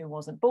person who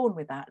wasn't born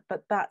with that,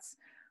 but that's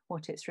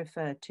what it's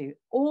referred to.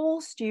 All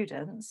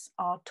students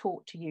are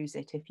taught to use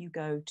it if you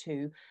go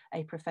to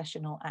a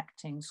professional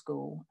acting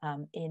school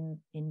in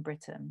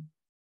Britain.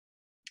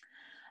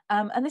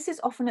 And this is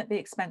often at the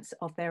expense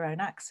of their own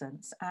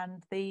accents.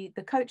 And the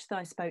coach that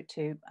I spoke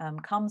to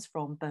comes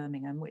from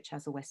Birmingham, which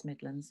has a West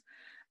Midlands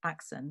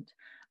accent,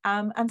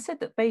 and said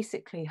that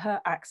basically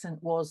her accent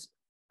was,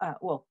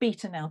 well,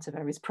 beaten out of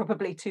her is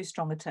probably too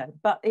strong a term,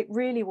 but it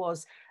really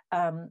was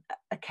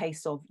a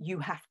case of you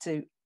have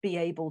to be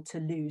able to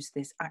lose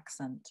this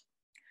accent.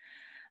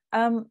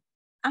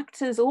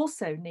 Actors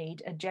also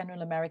need a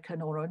general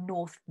American or a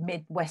North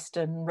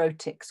Midwestern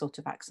rhotic sort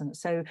of accent.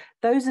 So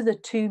those are the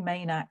two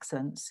main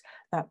accents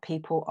that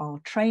people are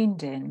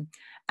trained in.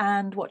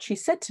 And what she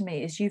said to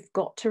me is you've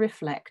got to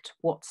reflect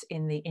what's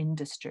in the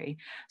industry.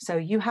 So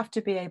you have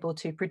to be able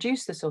to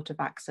produce the sort of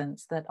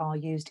accents that are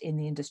used in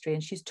the industry.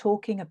 And she's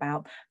talking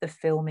about the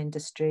film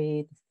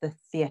industry, the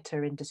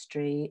theatre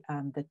industry,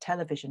 the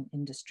television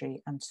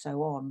industry, and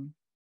so on.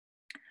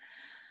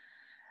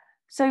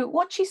 So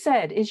what she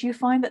said is you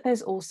find that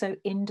there's also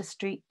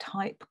industry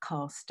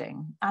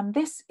typecasting, and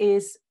this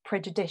is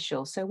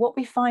prejudicial. So what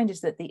we find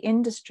is that the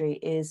industry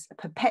is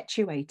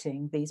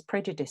perpetuating these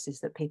prejudices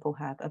that people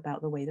have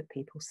about the way that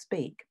people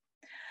speak.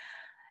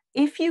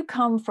 If you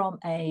come from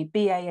a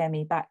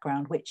BAME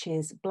background, which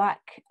is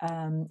Black,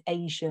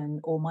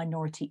 Asian, or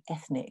minority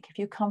ethnic, if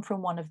you come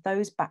from one of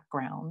those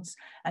backgrounds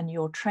and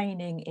you're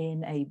training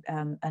in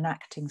an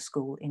acting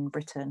school in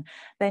Britain,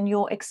 then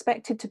you're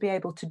expected to be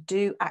able to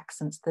do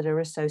accents that are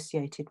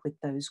associated with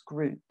those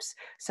groups.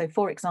 So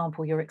for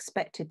example, you're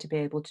expected to be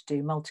able to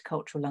do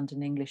multicultural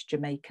London English,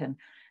 Jamaican,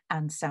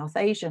 and South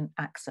Asian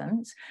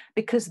accents,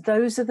 because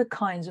those are the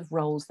kinds of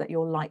roles that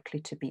you're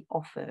likely to be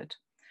offered.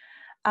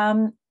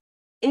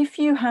 If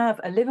you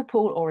have a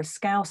Liverpool or a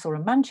Scouse or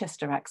a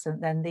Manchester accent,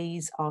 then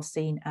these are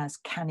seen as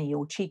canny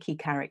or cheeky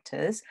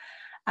characters.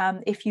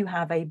 If you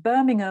have a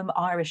Birmingham,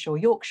 Irish or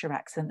Yorkshire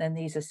accent, then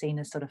these are seen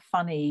as sort of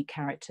funny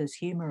characters,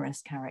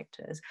 humorous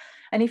characters.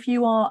 And if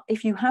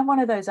you have one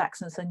of those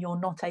accents and you're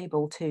not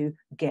able to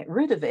get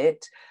rid of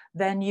it,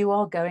 then you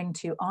are going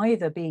to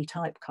either be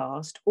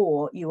typecast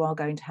or you are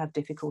going to have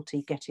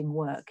difficulty getting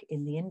work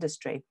in the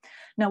industry.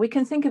 Now, we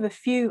can think of a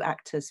few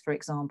actors, for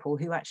example,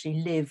 who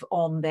actually live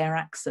on their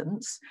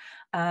accents.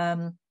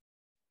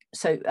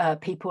 So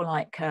people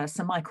like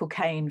Sir Michael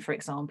Caine, for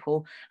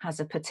example, has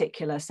a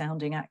particular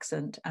sounding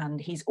accent,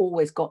 and he's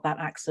always got that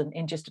accent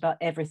in just about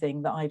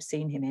everything that I've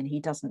seen him in.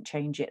 He doesn't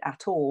change it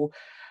at all.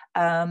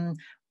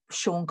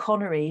 Sean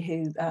Connery,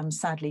 who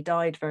sadly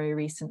died very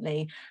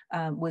recently,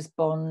 was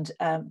Bond,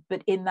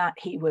 but in that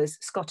he was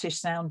Scottish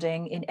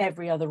sounding. In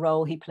every other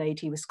role he played,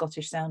 he was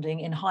Scottish sounding.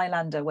 In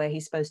Highlander, where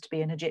he's supposed to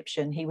be an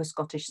Egyptian, he was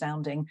Scottish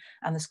sounding,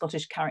 and the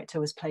Scottish character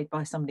was played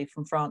by somebody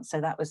from France.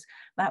 So that was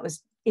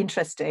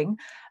interesting.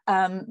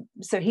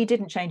 So he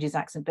didn't change his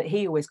accent, but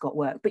he always got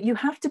work. But you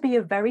have to be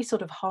a very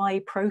sort of high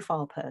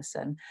profile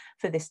person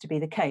for this to be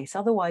the case.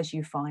 Otherwise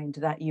you find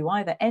that you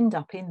either end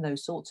up in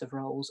those sorts of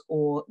roles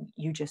or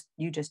you just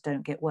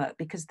don't get work,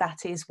 because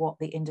that is what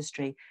the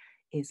industry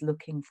is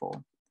looking for.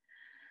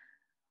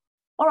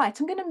 All right,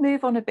 I'm going to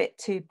move on a bit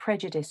to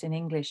prejudice in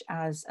English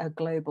as a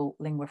global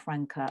lingua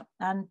franca.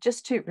 And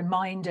just to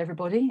remind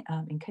everybody,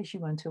 in case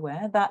you weren't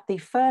aware, that the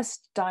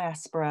first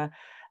diaspora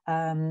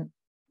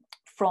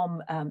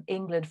from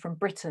England, from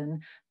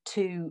Britain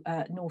to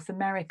North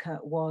America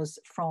was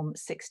from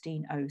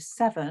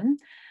 1607.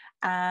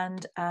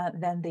 And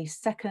then the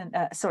second,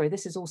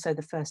 this is also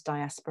the first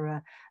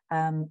diaspora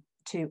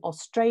to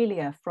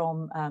Australia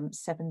from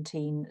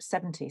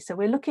 1770. So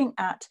we're looking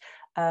at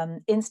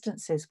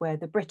instances where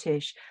the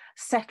British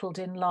settled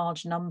in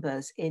large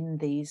numbers in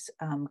these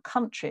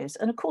countries.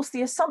 And of course,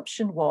 the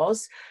assumption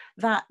was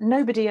that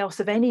nobody else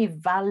of any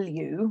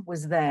value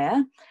was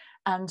there.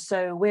 And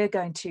so we're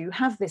going to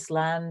have this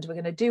land, we're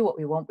going to do what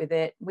we want with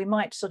it. We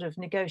might sort of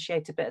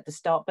negotiate a bit at the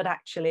start, but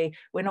actually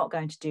we're not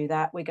going to do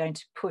that. We're going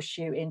to push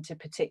you into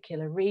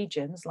particular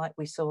regions, like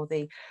we saw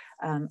the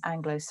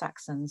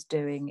Anglo-Saxons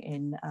doing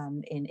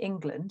in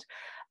England.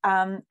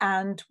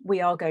 And we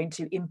are going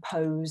to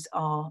impose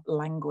our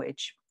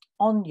language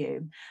on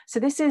you. So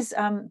this is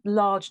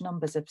large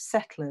numbers of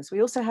settlers.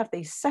 We also have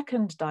the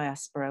second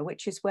diaspora,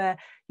 which is where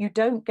you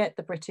don't get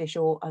the British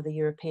or other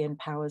European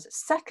powers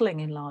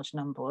settling in large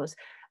numbers,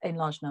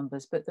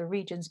 but the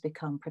regions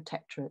become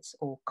protectorates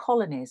or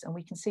colonies. And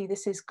we can see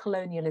this is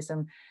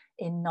colonialism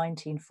in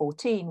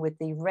 1914 with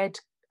the red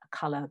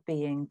colour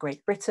being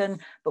Great Britain,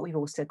 but we've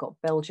also got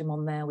Belgium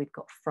on there, we've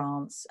got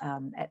France,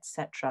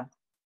 etc.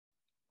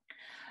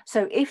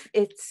 So if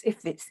it's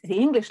the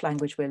English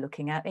language we're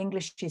looking at,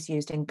 English is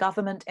used in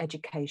government,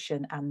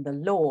 education, and the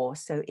law.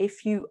 So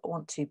if you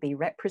want to be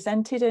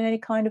represented in any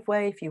kind of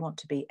way, if you want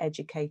to be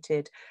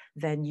educated,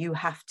 then you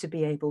have to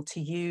be able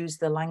to use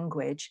the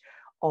language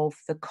of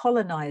the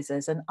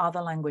colonizers, and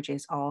other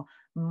languages are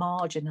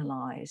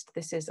marginalized.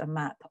 This is a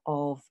map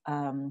of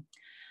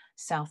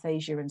South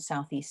Asia and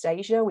Southeast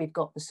Asia. We've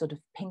got the sort of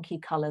pinky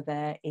color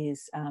there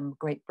is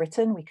Great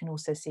Britain. We can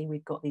also see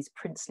we've got these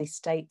princely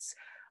states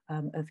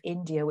of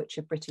India, which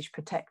are British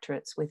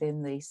protectorates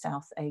within the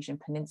South Asian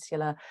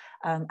peninsula.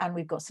 And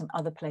we've got some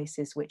other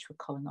places which were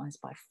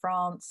colonized by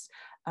France.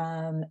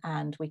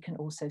 And we can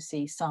also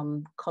see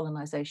some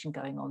colonization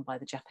going on by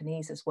the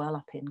Japanese as well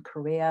up in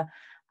Korea.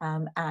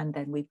 And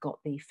then we've got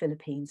the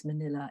Philippines,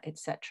 Manila,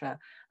 etc.,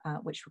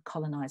 which were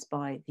colonized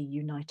by the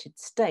United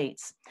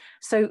States.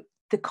 So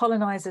the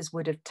colonizers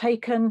would have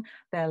taken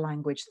their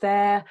language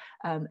there,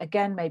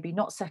 again, maybe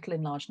not settle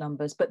in large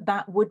numbers, but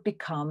that would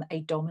become a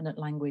dominant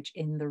language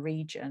in the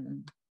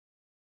region.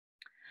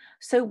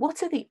 So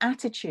what are the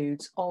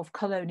attitudes of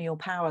colonial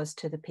powers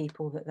to the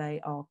people that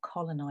they are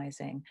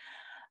colonizing?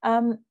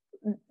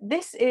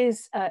 This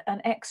is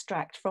an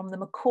extract from the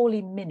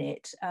Macaulay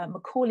Minute.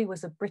 Macaulay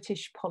was a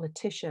British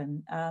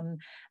politician,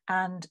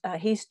 and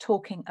he's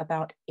talking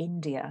about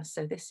India.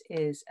 So this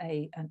is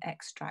an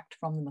extract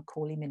from the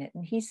Macaulay Minute.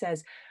 And he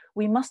says,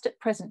 "We must at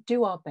present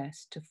do our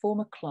best to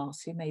form a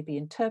class who may be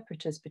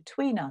interpreters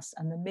between us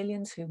and the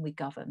millions whom we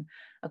govern,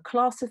 a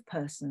class of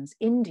persons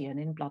Indian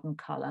in blood and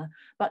colour,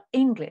 but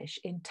English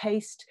in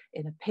taste,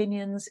 in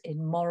opinions,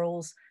 in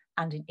morals,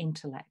 and in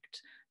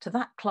intellect. To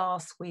that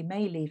class, we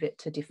may leave it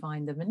to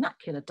define the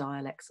vernacular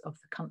dialects of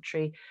the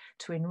country,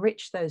 to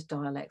enrich those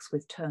dialects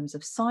with terms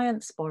of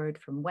science borrowed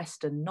from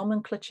Western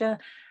nomenclature,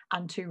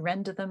 and to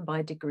render them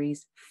by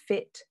degrees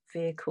fit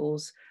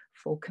vehicles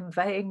for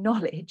conveying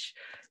knowledge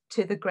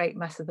to the great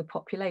mass of the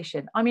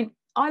population." I mean,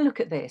 I look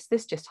at this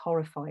just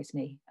horrifies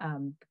me,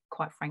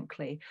 quite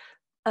frankly.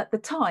 At the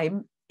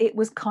time, it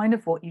was kind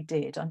of what you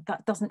did, and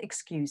that doesn't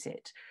excuse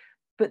it.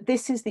 But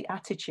this is the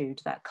attitude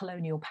that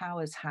colonial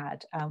powers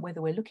had,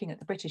 whether we're looking at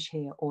the British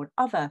here or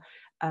other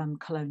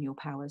colonial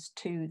powers,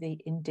 to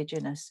the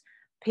indigenous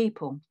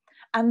people.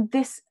 And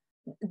this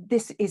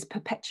is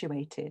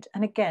perpetuated.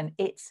 And again,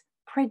 it's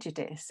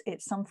prejudice.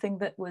 It's something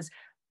that was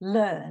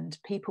learned.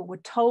 People were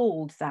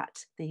told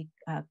that the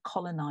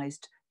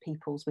colonized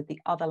peoples with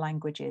the other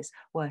languages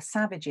were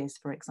savages,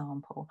 for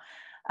example.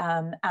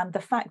 And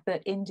the fact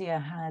that India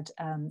had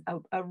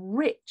a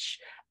rich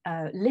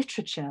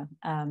literature,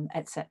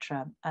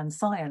 etc., and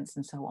science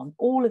and so on,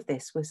 all of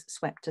this was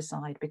swept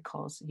aside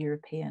because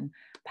European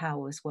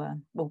powers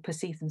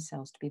perceived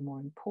themselves to be more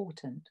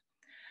important.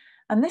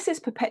 And this is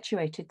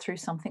perpetuated through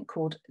something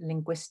called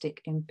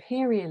linguistic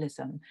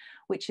imperialism,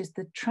 which is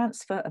the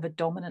transfer of a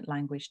dominant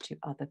language to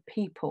other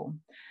people.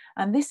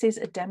 And this is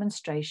a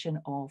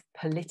demonstration of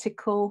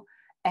political,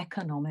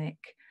 economic,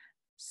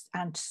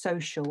 and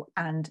social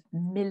and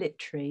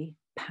military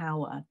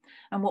power.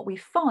 And what we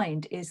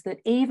find is that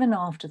even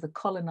after the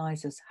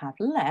colonizers have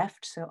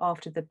left, so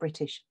after the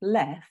British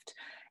left,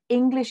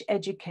 English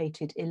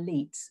educated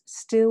elites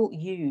still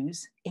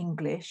use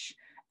English,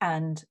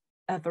 and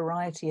a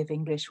variety of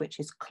English which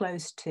is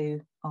close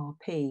to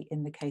RP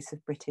in the case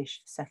of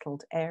British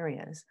settled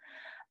areas,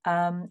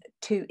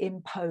 to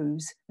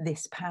impose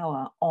this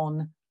power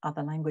on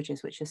other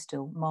languages which are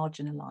still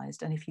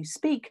marginalized. And if you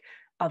speak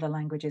other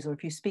languages, or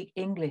if you speak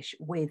English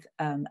with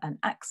an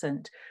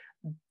accent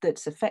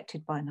that's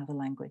affected by another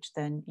language,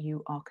 then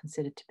you are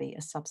considered to be a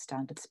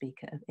substandard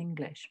speaker of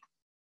English.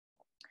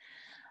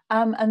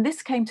 And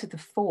this came to the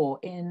fore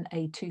in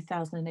a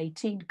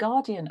 2018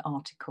 Guardian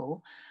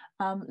article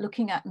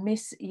looking at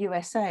Miss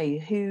USA,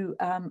 who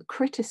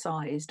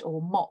criticised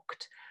or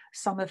mocked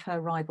some of her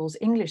rivals'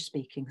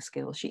 English-speaking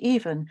skills. She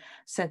even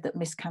said that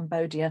Miss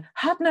Cambodia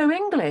had no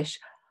English.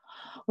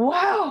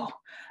 Wow!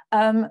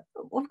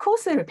 of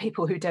course, there are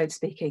people who don't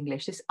speak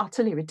English. It's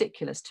utterly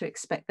ridiculous to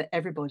expect that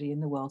everybody in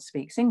the world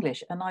speaks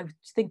English. And I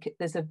think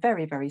there's a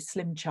very, very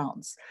slim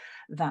chance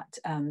that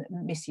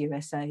Miss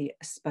USA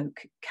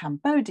spoke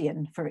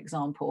Cambodian, for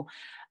example.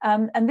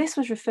 And this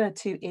was referred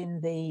to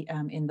in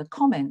the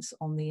comments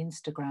on the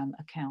Instagram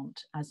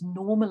account as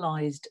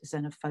normalized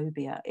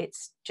xenophobia.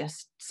 It's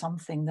just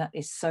something that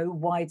is so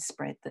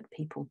widespread that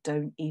people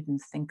don't even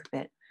think of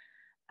it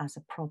as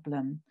a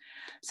problem.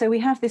 So we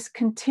have this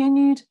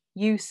continued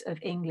use of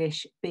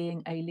English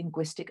being a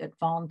linguistic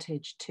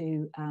advantage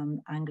to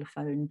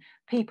Anglophone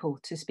people,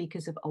 to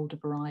speakers of older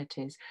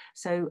varieties.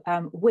 So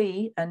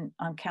we, and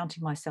I'm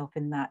counting myself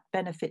in that,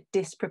 benefit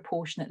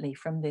disproportionately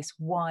from this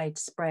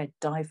widespread,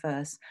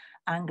 diverse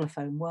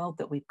Anglophone world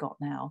that we've got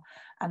now.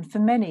 And for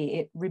many,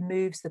 it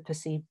removes the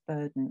perceived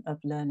burden of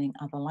learning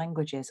other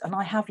languages. And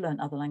I have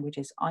learned other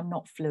languages. I'm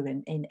not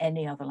fluent in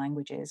any other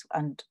languages.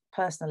 And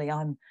personally,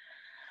 I'm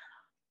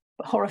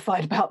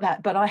horrified about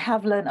that, but I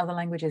have learned other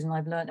languages and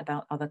I've learned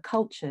about other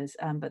cultures,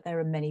 but there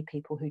are many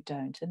people who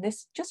don't. And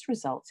this just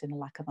results in a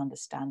lack of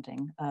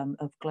understanding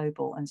of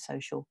global and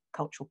social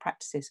cultural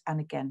practices, and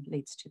again,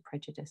 leads to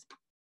prejudice.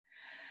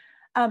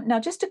 Now,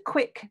 just a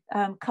quick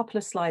couple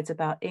of slides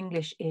about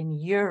English in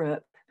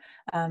Europe.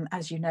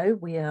 As you know,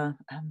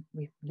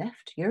 we've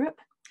left Europe.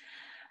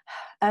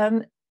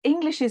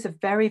 English is a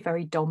very,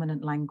 very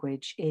dominant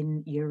language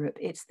in Europe.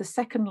 It's the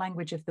second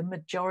language of the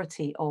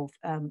majority of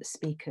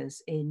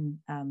speakers in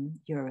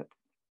Europe.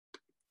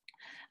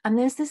 And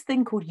there's this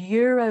thing called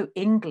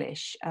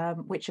Euro-English,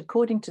 which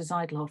according to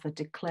Zeidelhofer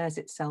declares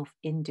itself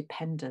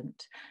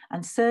independent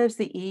and serves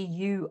the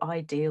EU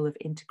ideal of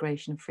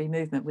integration and free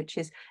movement, which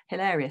is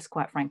hilarious,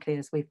 quite frankly,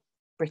 as we've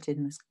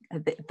Britain,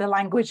 the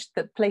language,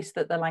 the place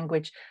that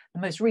the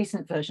most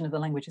recent version of the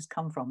language has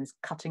come from is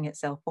cutting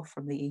itself off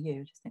from the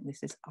EU. I just think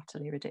this is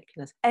utterly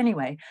ridiculous.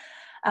 Anyway,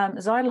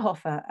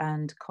 Zeidelhofer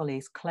and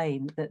colleagues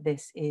claim that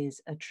this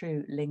is a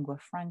true lingua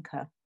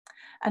franca.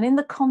 And in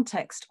the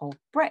context of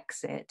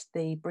Brexit,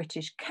 the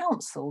British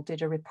Council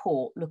did a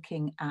report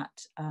looking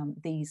at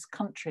these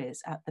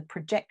countries, at the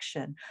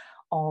projection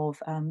of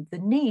the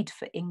need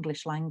for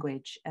English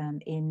language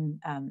in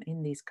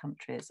these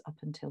countries up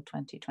until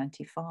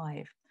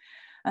 2025.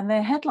 And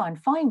their headline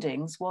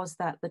findings was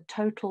that the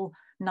total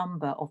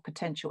number of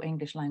potential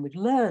English language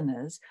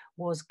learners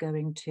was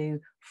going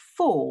to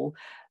fall,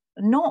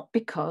 not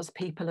because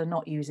people are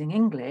not using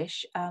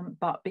English,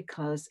 but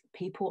because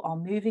people are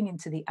moving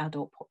into the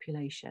adult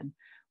population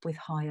with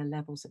higher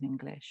levels of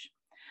English.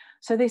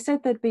 So they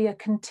said there'd be a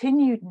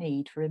continued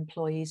need for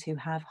employees who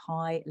have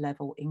high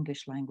level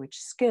English language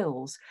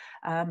skills,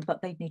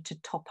 but they'd need to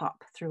top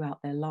up throughout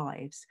their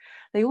lives.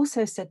 They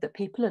also said that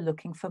people are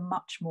looking for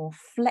much more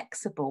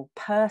flexible,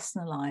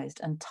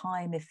 personalized and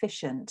time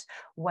efficient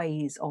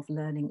ways of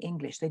learning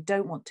English. They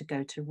don't want to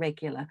go to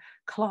regular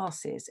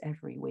classes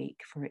every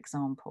week, for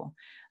example.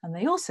 And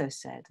they also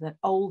said that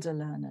older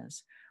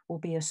learners will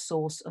be a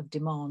source of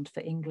demand for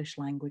English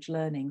language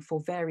learning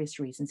for various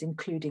reasons,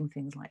 including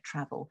things like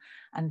travel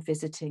and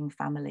visiting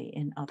family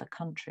in other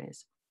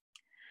countries.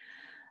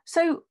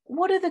 So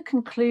what are the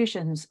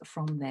conclusions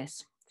from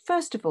this?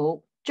 First of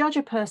all, judge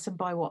a person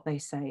by what they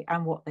say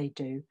and what they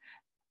do,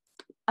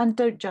 and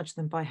don't judge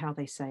them by how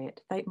they say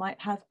it. They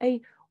might have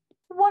a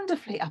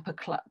wonderfully upper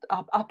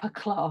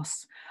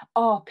class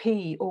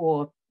RP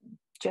or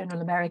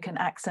general American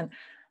accent.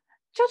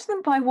 Judge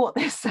them by what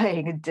they're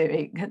saying and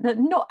doing,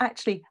 not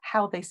actually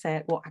how they say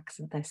it, what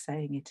accent they're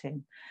saying it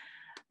in.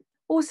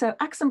 Also,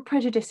 accent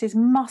prejudices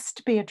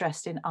must be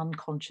addressed in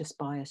unconscious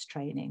bias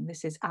training.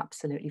 This is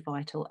absolutely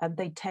vital, and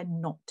they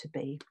tend not to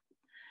be.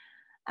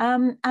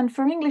 And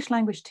for English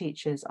language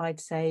teachers, I'd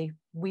say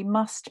we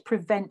must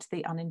prevent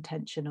the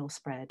unintentional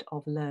spread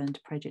of learned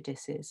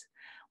prejudices.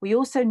 We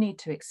also need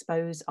to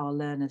expose our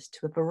learners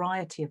to a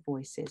variety of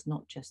voices,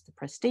 not just the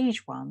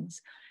prestige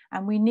ones.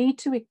 And we need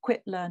to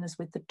equip learners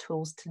with the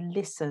tools to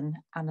listen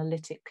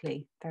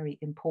analytically, very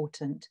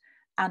important,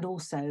 and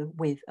also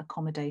with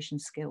accommodation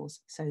skills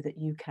so that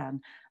you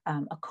can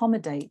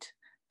accommodate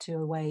to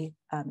a way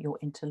your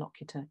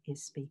interlocutor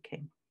is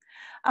speaking.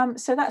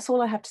 So that's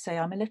all I have to say.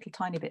 I'm a little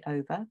tiny bit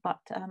over, but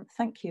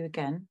thank you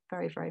again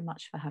very, very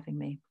much for having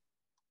me.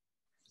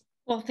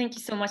 Well, thank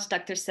you so much,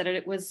 Dr. Setter.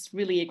 It was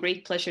really a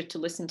great pleasure to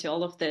listen to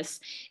all of this.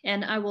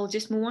 And I will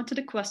just move on to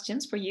the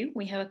questions for you.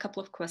 We have a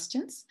couple of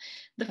questions.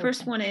 The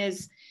first one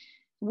is,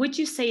 would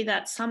you say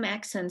that some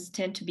accents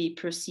tend to be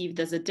perceived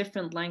as a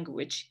different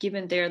language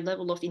given their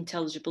level of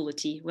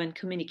intelligibility when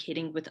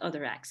communicating with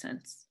other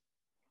accents?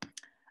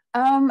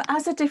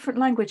 As a different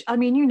language, I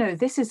mean, you know,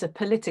 this is a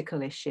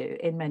political issue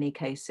in many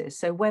cases.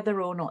 So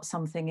whether or not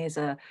something is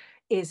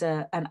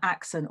an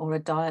accent or a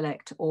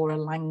dialect or a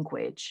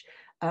language,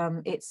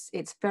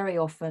 it's very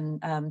often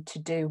to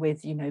do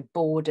with, you know,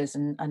 borders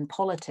and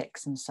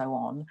politics and so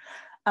on.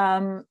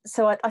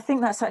 So I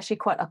think that's actually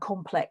quite a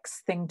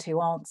complex thing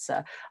to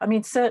answer. I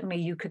mean, certainly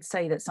you could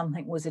say that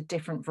something was a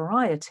different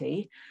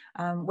variety.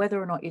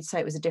 Whether or not you'd say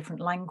it was a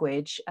different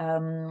language,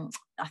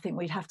 I think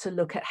we'd have to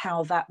look at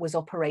how that was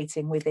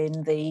operating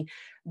within the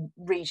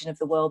region of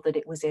the world that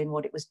it was in,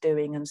 what it was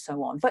doing, and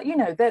so on. But, you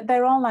know,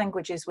 there are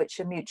languages which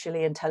are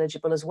mutually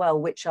intelligible as well,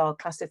 which are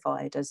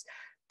classified as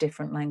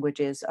different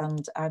languages,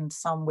 and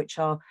some which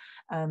are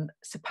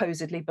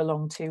supposedly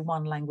belong to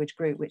one language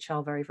group, which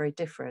are very, very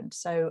different.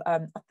 So I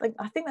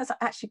think that's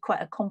actually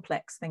quite a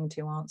complex thing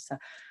to answer.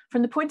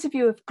 From the point of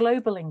view of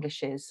global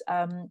Englishes,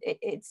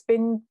 it's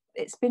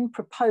been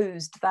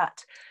proposed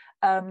that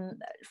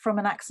from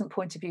an accent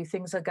point of view,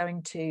 things are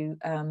going to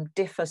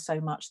differ so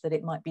much that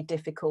it might be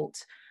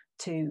difficult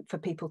for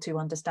people to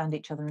understand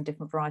each other in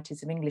different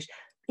varieties of English.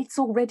 It's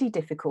already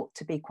difficult,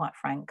 to be quite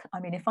frank.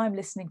 I mean, if I'm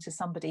listening to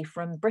somebody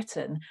from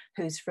Britain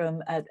who's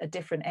from a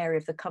different area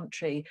of the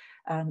country,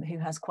 who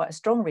has quite a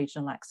strong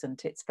regional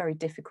accent, it's very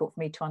difficult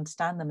for me to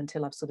understand them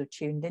until I've sort of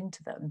tuned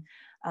into them.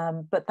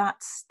 But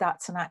that's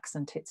an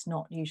accent. It's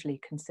not usually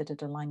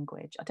considered a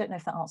language. I don't know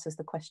if that answers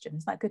the question.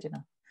 Is that good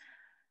enough?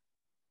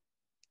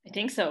 I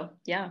think so.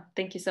 Yeah,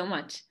 thank you so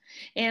much.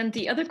 And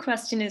the other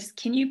question is,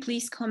 can you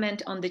please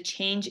comment on the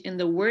change in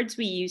the words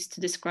we use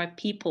to describe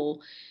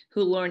people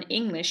who learn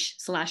English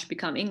 /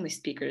 become English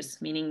speakers,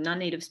 meaning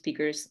non-native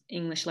speakers,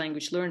 English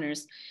language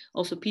learners,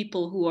 also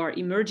people who are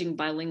emerging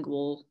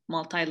bilingual,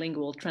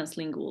 multilingual,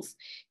 translinguals.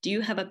 Do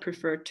you have a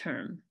preferred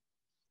term?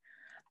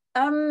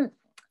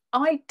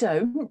 I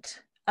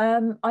don't.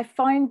 I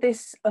find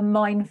this a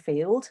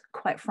minefield,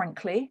 quite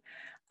frankly.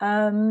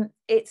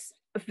 It's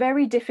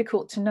very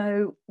difficult to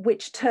know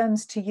which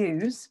terms to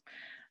use.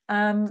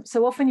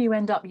 So often you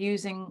end up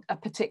using a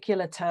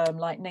particular term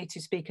like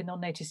native speaker,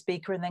 non-native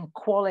speaker, and then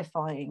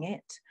qualifying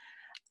it.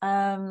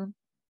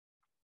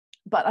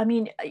 But I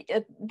mean,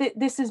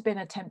 this has been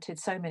attempted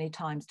so many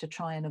times to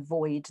try and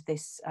avoid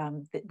this,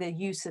 the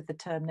use of the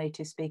term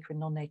native speaker and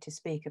non-native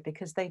speaker,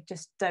 because they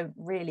just don't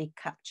really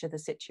capture the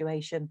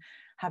situation.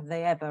 Have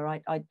they ever?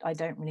 I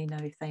don't really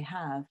know if they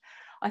have.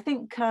 I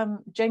think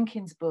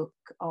Jenkins' book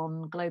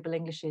on global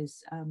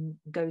Englishes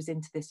goes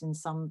into this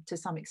to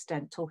some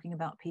extent, talking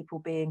about people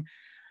being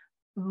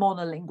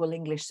monolingual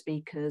English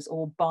speakers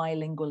or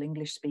bilingual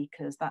English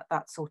speakers,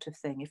 that sort of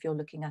thing, if you're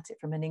looking at it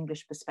from an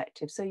English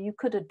perspective. So you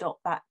could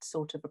adopt that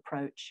sort of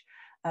approach.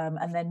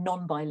 And then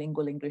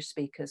non-bilingual English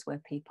speakers, where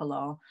people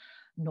are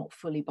not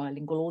fully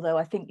bilingual, although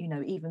I think, you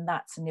know, even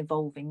that's an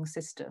evolving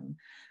system.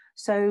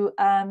 So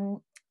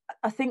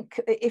I think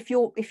if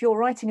you're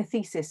writing a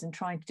thesis and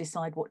trying to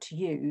decide what to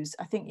use,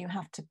 I think you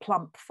have to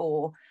plump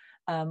for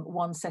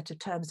one set of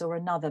terms or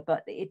another,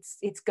 but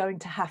it's going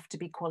to have to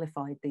be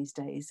qualified these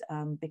days,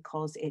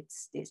 because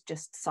it's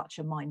just such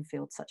a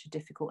minefield, such a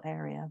difficult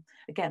area.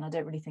 Again, I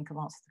don't really think I've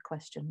answered the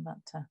question,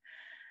 but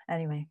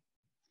anyway.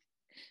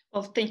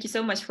 Well, thank you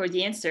so much for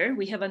the answer.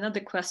 We have another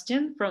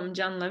question from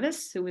John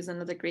Levis, who is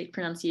another great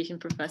pronunciation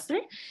professor.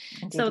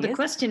 Indeed, so the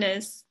question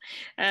is,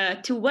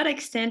 to what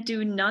extent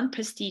do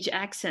non-prestige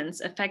accents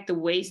affect the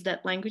ways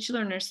that language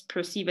learners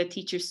perceive a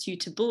teacher's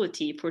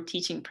suitability for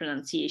teaching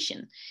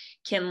pronunciation?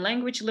 Can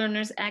language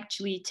learners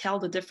actually tell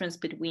the difference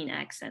between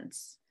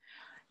accents?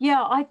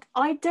 Yeah,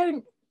 I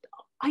don't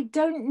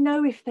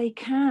know if they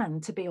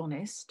can, to be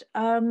honest.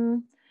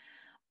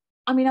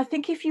 I mean, I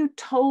think if you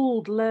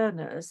told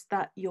learners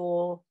that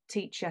your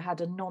teacher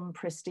had a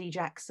non-prestige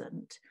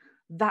accent,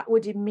 that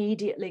would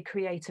immediately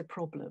create a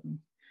problem.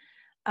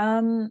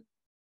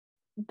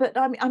 But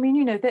I mean,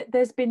 you know,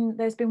 there's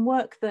been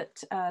work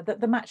that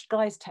the matched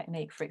guise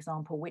technique, for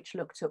example, which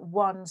looked at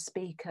one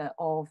speaker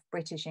of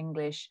British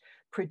English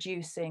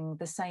producing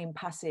the same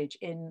passage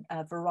in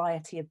a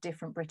variety of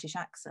different British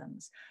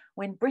accents.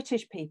 When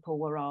British people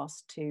were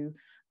asked to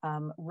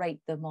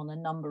rate them on a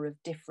number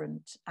of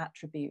different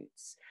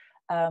attributes,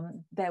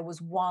 there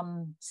was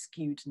one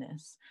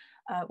skewedness.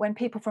 When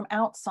people from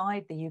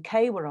outside the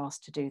UK were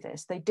asked to do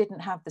this, they didn't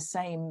have the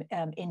same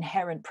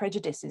inherent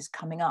prejudices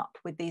coming up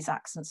with these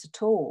accents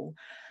at all.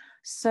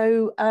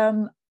 So,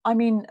 I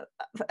mean,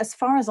 as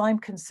far as I'm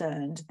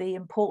concerned, the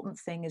important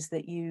thing is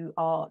that you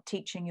are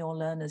teaching your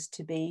learners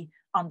to be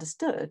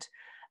understood.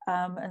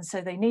 And so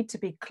they need to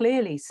be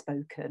clearly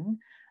spoken.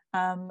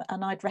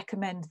 And I'd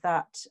recommend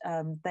that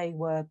they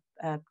were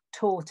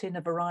taught in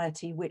a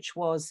variety which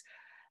was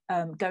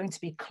going to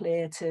be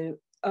clear to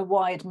a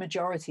wide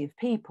majority of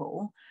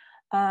people.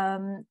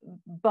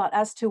 But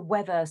as to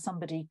whether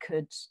somebody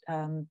could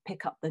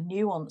pick up the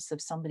nuance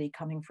of somebody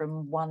coming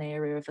from one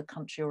area of the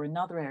country or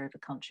another area of the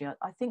country,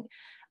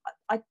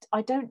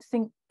 I don't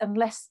think,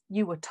 unless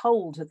you were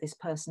told that this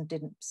person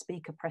didn't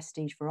speak a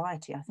prestige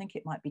variety, I think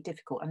it might be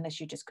difficult, unless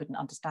you just couldn't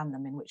understand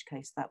them, in which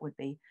case that would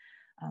be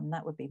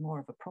more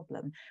of a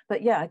problem.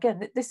 But yeah,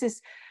 again, this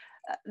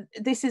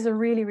is a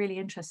really, really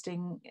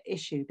interesting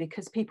issue,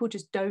 because people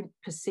just don't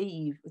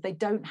perceive, they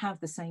don't have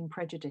the same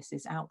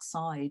prejudices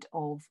outside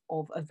of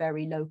a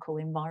very local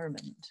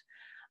environment.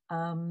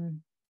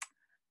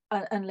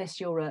 Unless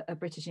you're a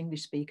British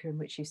English speaker, in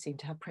which you seem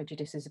to have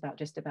prejudices about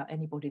just about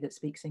anybody that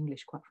speaks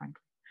English, quite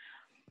frankly.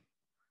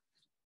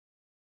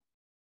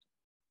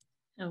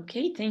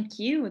 Okay, thank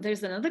you.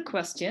 There's another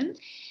question.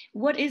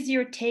 What is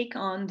your take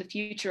on the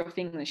future of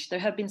English? There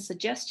have been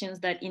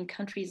suggestions that in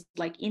countries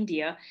like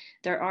India,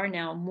 there are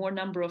now more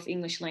number of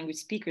English language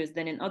speakers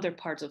than in other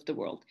parts of the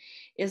world.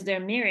 Is there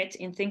merit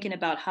in thinking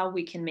about how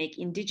we can make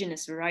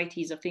indigenous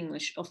varieties of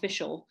English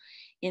official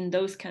in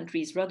those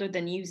countries rather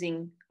than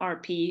using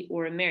RP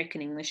or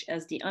American English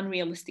as the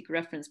unrealistic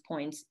reference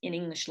points in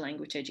English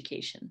language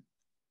education?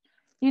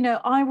 You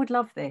know, I would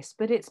love this,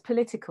 but it's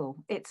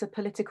political. It's a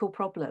political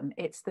problem.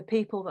 It's the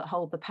people that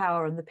hold the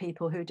power and the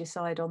people who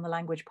decide on the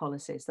language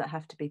policies that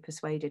have to be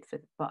persuaded for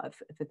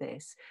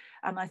this.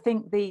 And I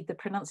think the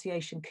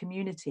pronunciation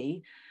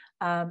community,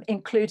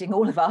 including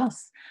all of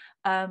us,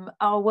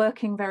 are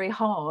working very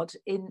hard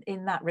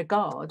in that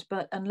regard.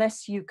 But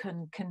unless you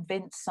can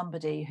convince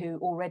somebody who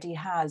already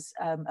has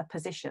a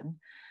position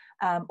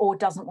or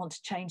doesn't want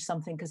to change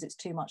something because it's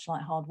too much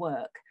like hard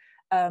work,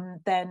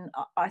 then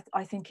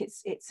I think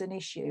it's an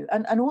issue.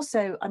 And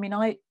also, I mean,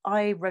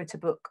 I wrote a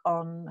book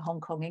on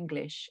Hong Kong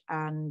English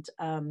and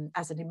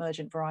as an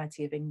emergent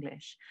variety of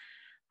English,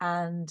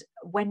 and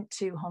went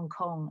to Hong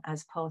Kong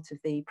as part of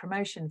the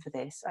promotion for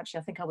this. Actually,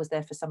 I think I was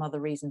there for some other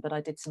reason, but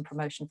I did some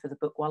promotion for the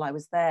book while I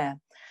was there.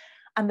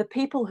 And the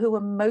people who were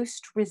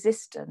most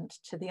resistant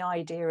to the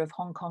idea of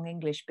Hong Kong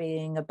English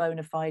being a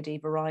bona fide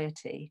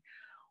variety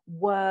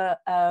were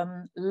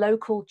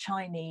local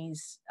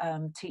Chinese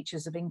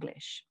teachers of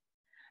English,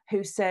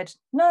 who said,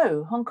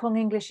 no, Hong Kong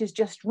English is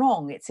just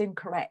wrong, it's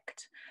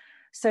incorrect.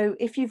 So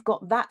if you've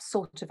got that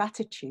sort of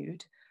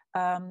attitude,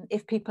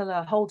 if people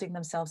are holding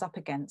themselves up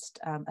against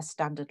a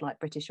standard like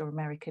British or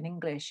American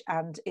English,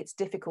 and it's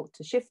difficult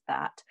to shift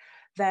that,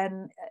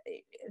 then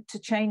to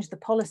change the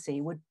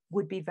policy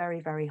would be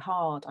very, very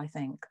hard, I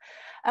think.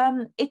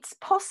 It's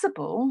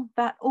possible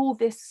that all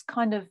this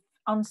kind of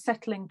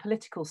unsettling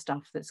political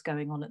stuff that's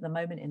going on at the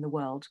moment in the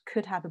world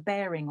could have a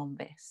bearing on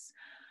this.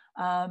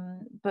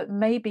 But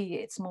maybe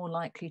it's more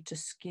likely to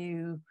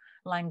skew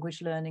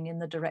language learning in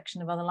the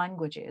direction of other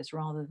languages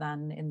rather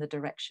than in the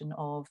direction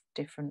of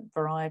different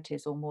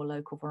varieties or more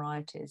local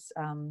varieties.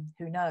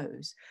 Who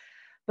knows?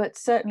 But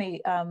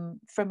certainly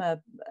from a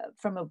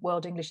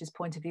World English's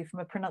point of view, from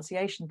a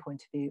pronunciation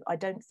point of view, I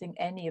don't think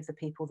any of the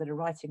people that are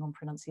writing on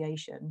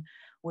pronunciation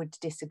would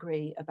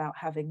disagree about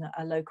having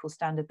a local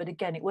standard. But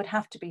again, it would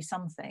have to be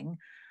something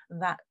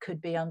that could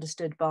be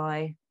understood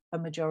by a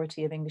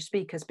majority of English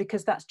speakers,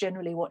 because that's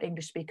generally what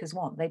English speakers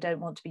want. They don't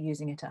want to be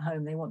using it at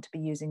home. They want to be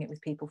using it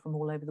with people from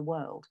all over the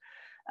world.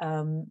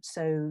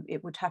 So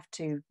it would have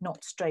to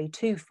not stray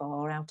too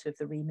far out of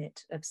the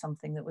remit of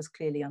something that was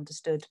clearly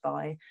understood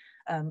by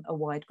a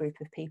wide group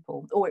of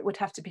people, or it would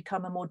have to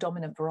become a more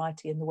dominant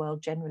variety in the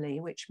world generally,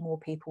 which more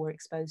people were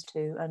exposed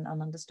to and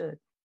understood.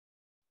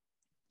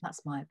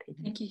 That's my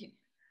opinion. Thank you.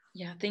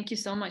 Yeah, thank you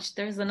so much.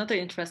 There's another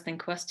interesting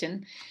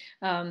question.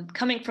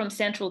 Coming from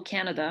central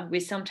Canada,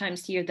 we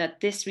sometimes hear that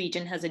this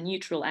region has a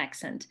neutral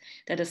accent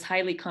that is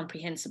highly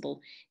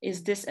comprehensible.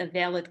 Is this a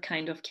valid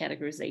kind of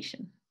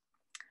categorization?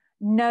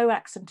 No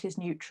accent is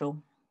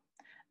neutral.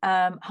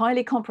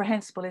 Highly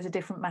comprehensible is a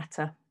different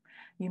matter.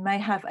 You may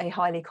have a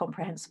highly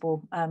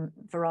comprehensible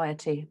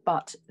variety,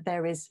 but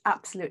there is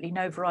absolutely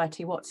no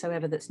variety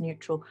whatsoever that's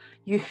neutral.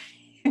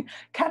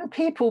 Can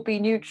people be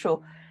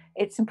neutral?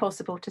 It's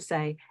impossible to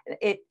say.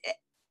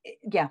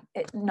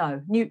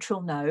 No,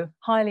 neutral, no.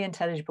 Highly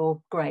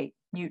intelligible, great.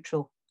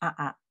 Neutral,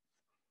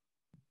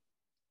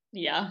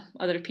 Yeah,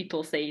 other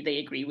people say they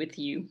agree with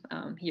you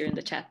here in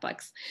the chat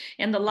box.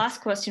 And the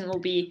last question will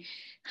be,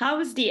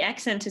 how is the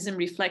accentism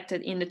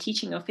reflected in the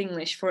teaching of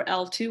English for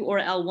L2 or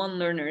L1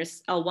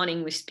 learners, L1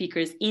 English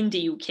speakers in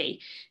the UK?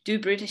 Do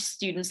British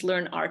students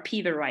learn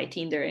RP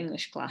variety in their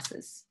English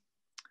classes?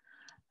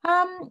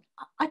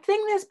 I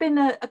think there's been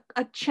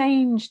a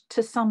change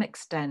to some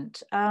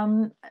extent.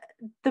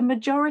 The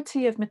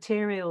majority of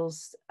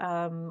materials,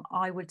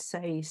 I would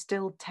say,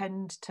 still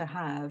tend to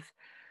have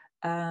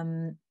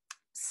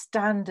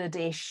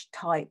standard-ish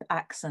type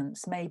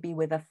accents, maybe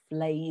with a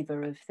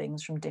flavour of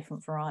things from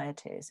different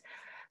varieties.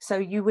 So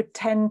you would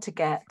tend to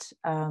get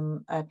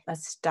a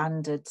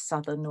standard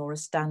Southern or a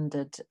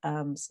standard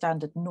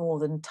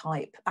Northern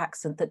type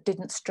accent that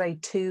didn't stray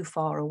too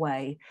far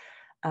away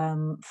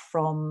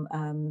from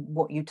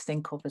what you'd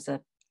think of as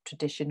a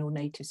traditional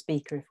native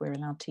speaker, if we're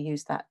allowed to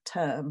use that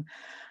term.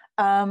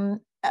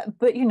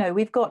 But, you know,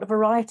 we've got a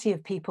variety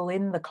of people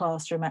in the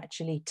classroom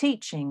actually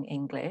teaching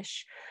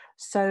English.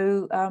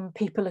 So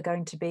people are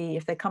going to be,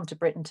 if they come to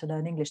Britain to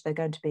learn English, they're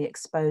going to be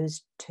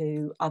exposed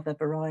to other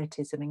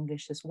varieties of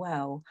English as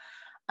well.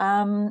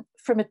 From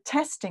a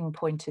testing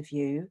point of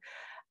view,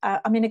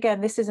 I mean,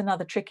 again, this is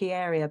another tricky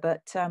area,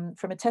 but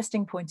from a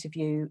testing point of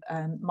view,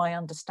 my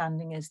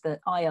understanding is that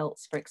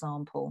IELTS, for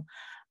example,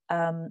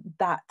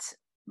 that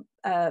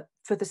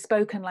for the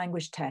spoken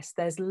language test,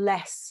 there's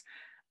less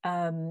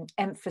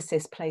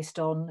emphasis placed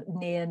on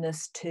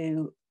nearness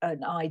to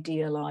an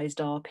idealized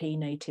RP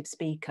native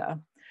speaker,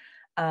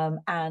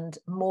 and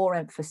more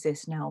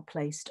emphasis now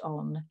placed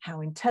on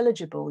how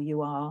intelligible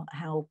you are,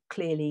 how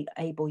clearly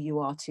able you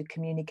are to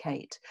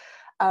communicate.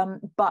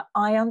 but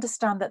I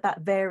understand that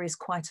that varies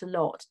quite a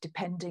lot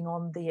depending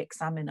on the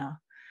examiner.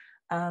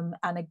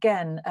 And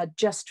again,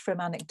 just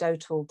from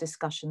anecdotal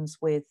discussions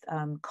with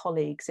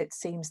colleagues, it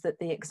seems that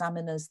the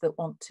examiners that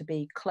want to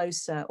be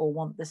closer or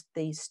want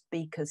these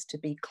speakers to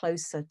be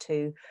closer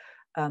to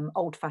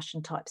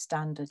old-fashioned type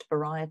standard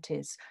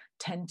varieties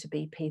tend to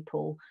be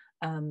people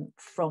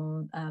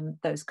from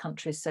those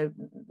countries. So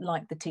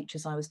like the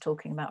teachers I was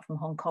talking about from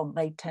Hong Kong,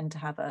 they tend to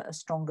have a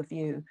stronger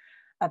view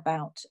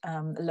about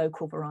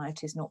local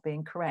varieties not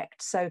being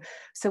correct. So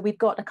we've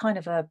got a kind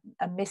of a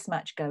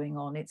mismatch going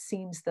on. It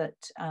seems that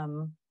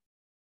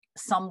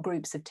some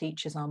groups of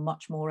teachers are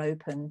much more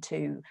open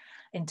to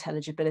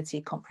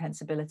intelligibility,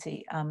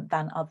 comprehensibility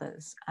than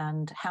others.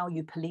 And how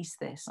you police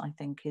this, I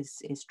think,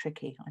 is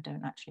tricky. I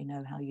don't actually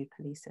know how you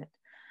police it.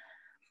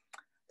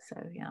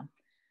 So, yeah.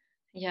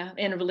 Yeah,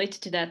 and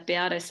related to that,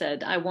 Beata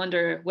said, I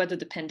wonder whether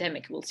the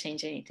pandemic will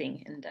change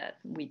anything, and that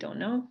we don't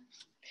know.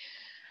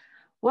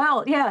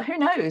 Well, yeah, who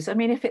knows? I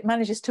mean, if it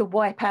manages to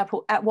wipe out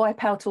all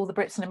the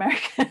Brits and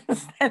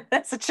Americans, then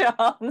there's a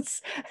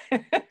chance.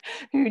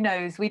 Who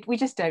knows? We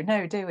just don't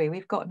know, do we?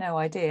 We've got no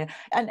idea.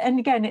 And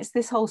again, it's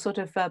this whole sort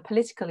of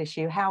political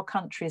issue, how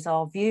countries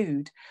are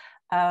viewed.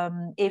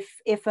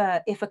 If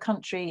a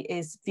country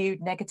is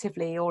viewed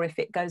negatively, or if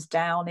it goes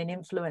down in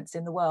influence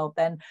in the world,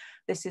 then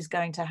this is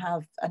going to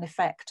have an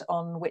effect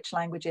on which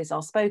languages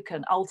are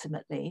spoken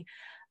ultimately.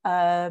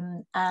 I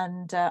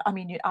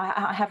mean,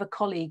 I have a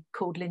colleague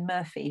called Lynn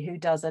Murphy who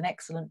does an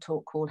excellent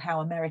talk called How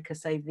America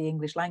Saved the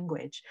English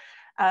Language.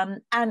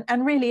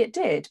 And really it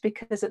did,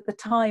 because at the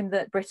time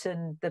that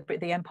Britain,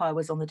 the empire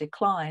was on the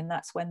decline,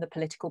 that's when the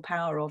political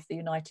power of the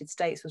United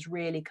States was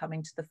really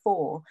coming to the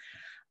fore.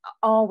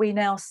 Are we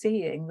now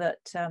seeing that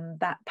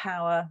that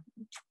power,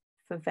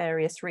 for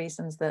various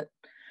reasons that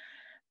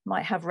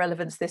might have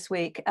relevance this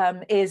week,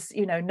 is,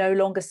 you know, no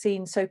longer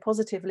seen so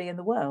positively in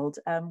the world,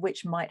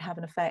 which might have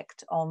an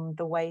effect on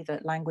the way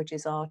that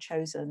languages are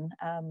chosen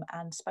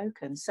and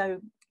spoken. So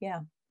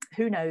yeah,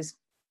 who knows?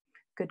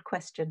 Good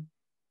question.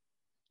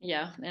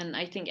 Yeah, and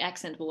I think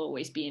accent will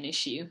always be an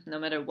issue, no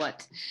matter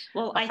what.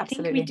 Well, I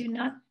Absolutely. think we do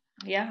not.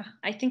 Yeah,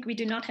 I think we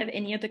do not have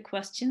any other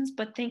questions,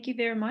 but thank you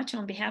very much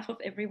on behalf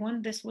of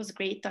everyone. This was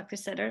great, Dr.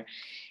 Setter,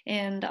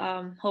 and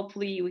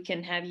hopefully we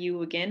can have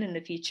you again in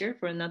the future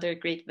for another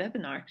great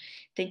webinar.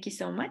 Thank you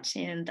so much,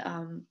 and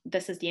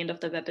this is the end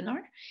of the webinar.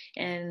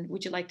 And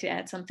would you like to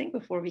add something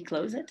before we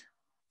close it?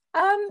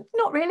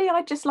 Not really.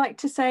 I'd just like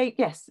to say,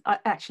 yes,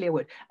 actually I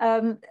would.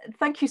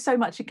 Thank you so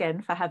much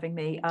again for having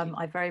me.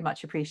 I very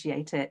much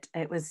appreciate it.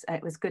 It was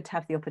good to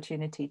have the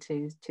opportunity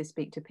to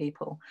speak to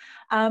people.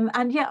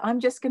 And yeah, I'm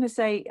just going to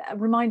say,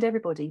 remind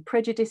everybody,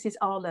 prejudices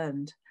are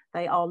learned.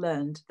 They are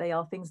learned. They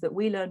are things that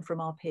we learn from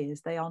our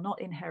peers. They are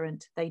not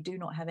inherent. They do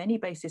not have any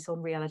basis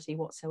on reality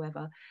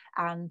whatsoever.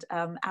 And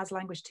as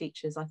language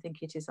teachers, I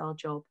think it is our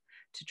job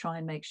to try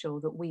and make sure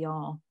that we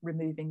are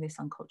removing this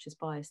unconscious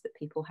bias that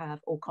people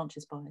have, or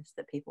conscious bias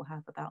that people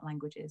have about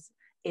languages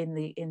in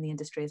the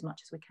industry as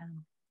much as we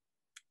can.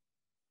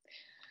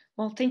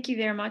 Well, thank you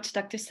very much,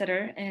 Dr.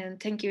 Setter,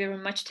 and thank you very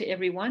much to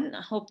everyone.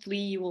 Hopefully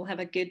you will have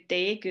a good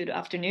day, good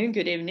afternoon,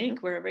 good evening,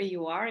 wherever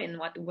you are in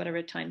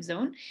whatever time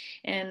zone.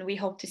 And we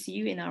hope to see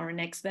you in our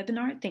next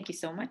webinar. Thank you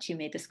so much. You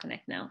may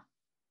disconnect now.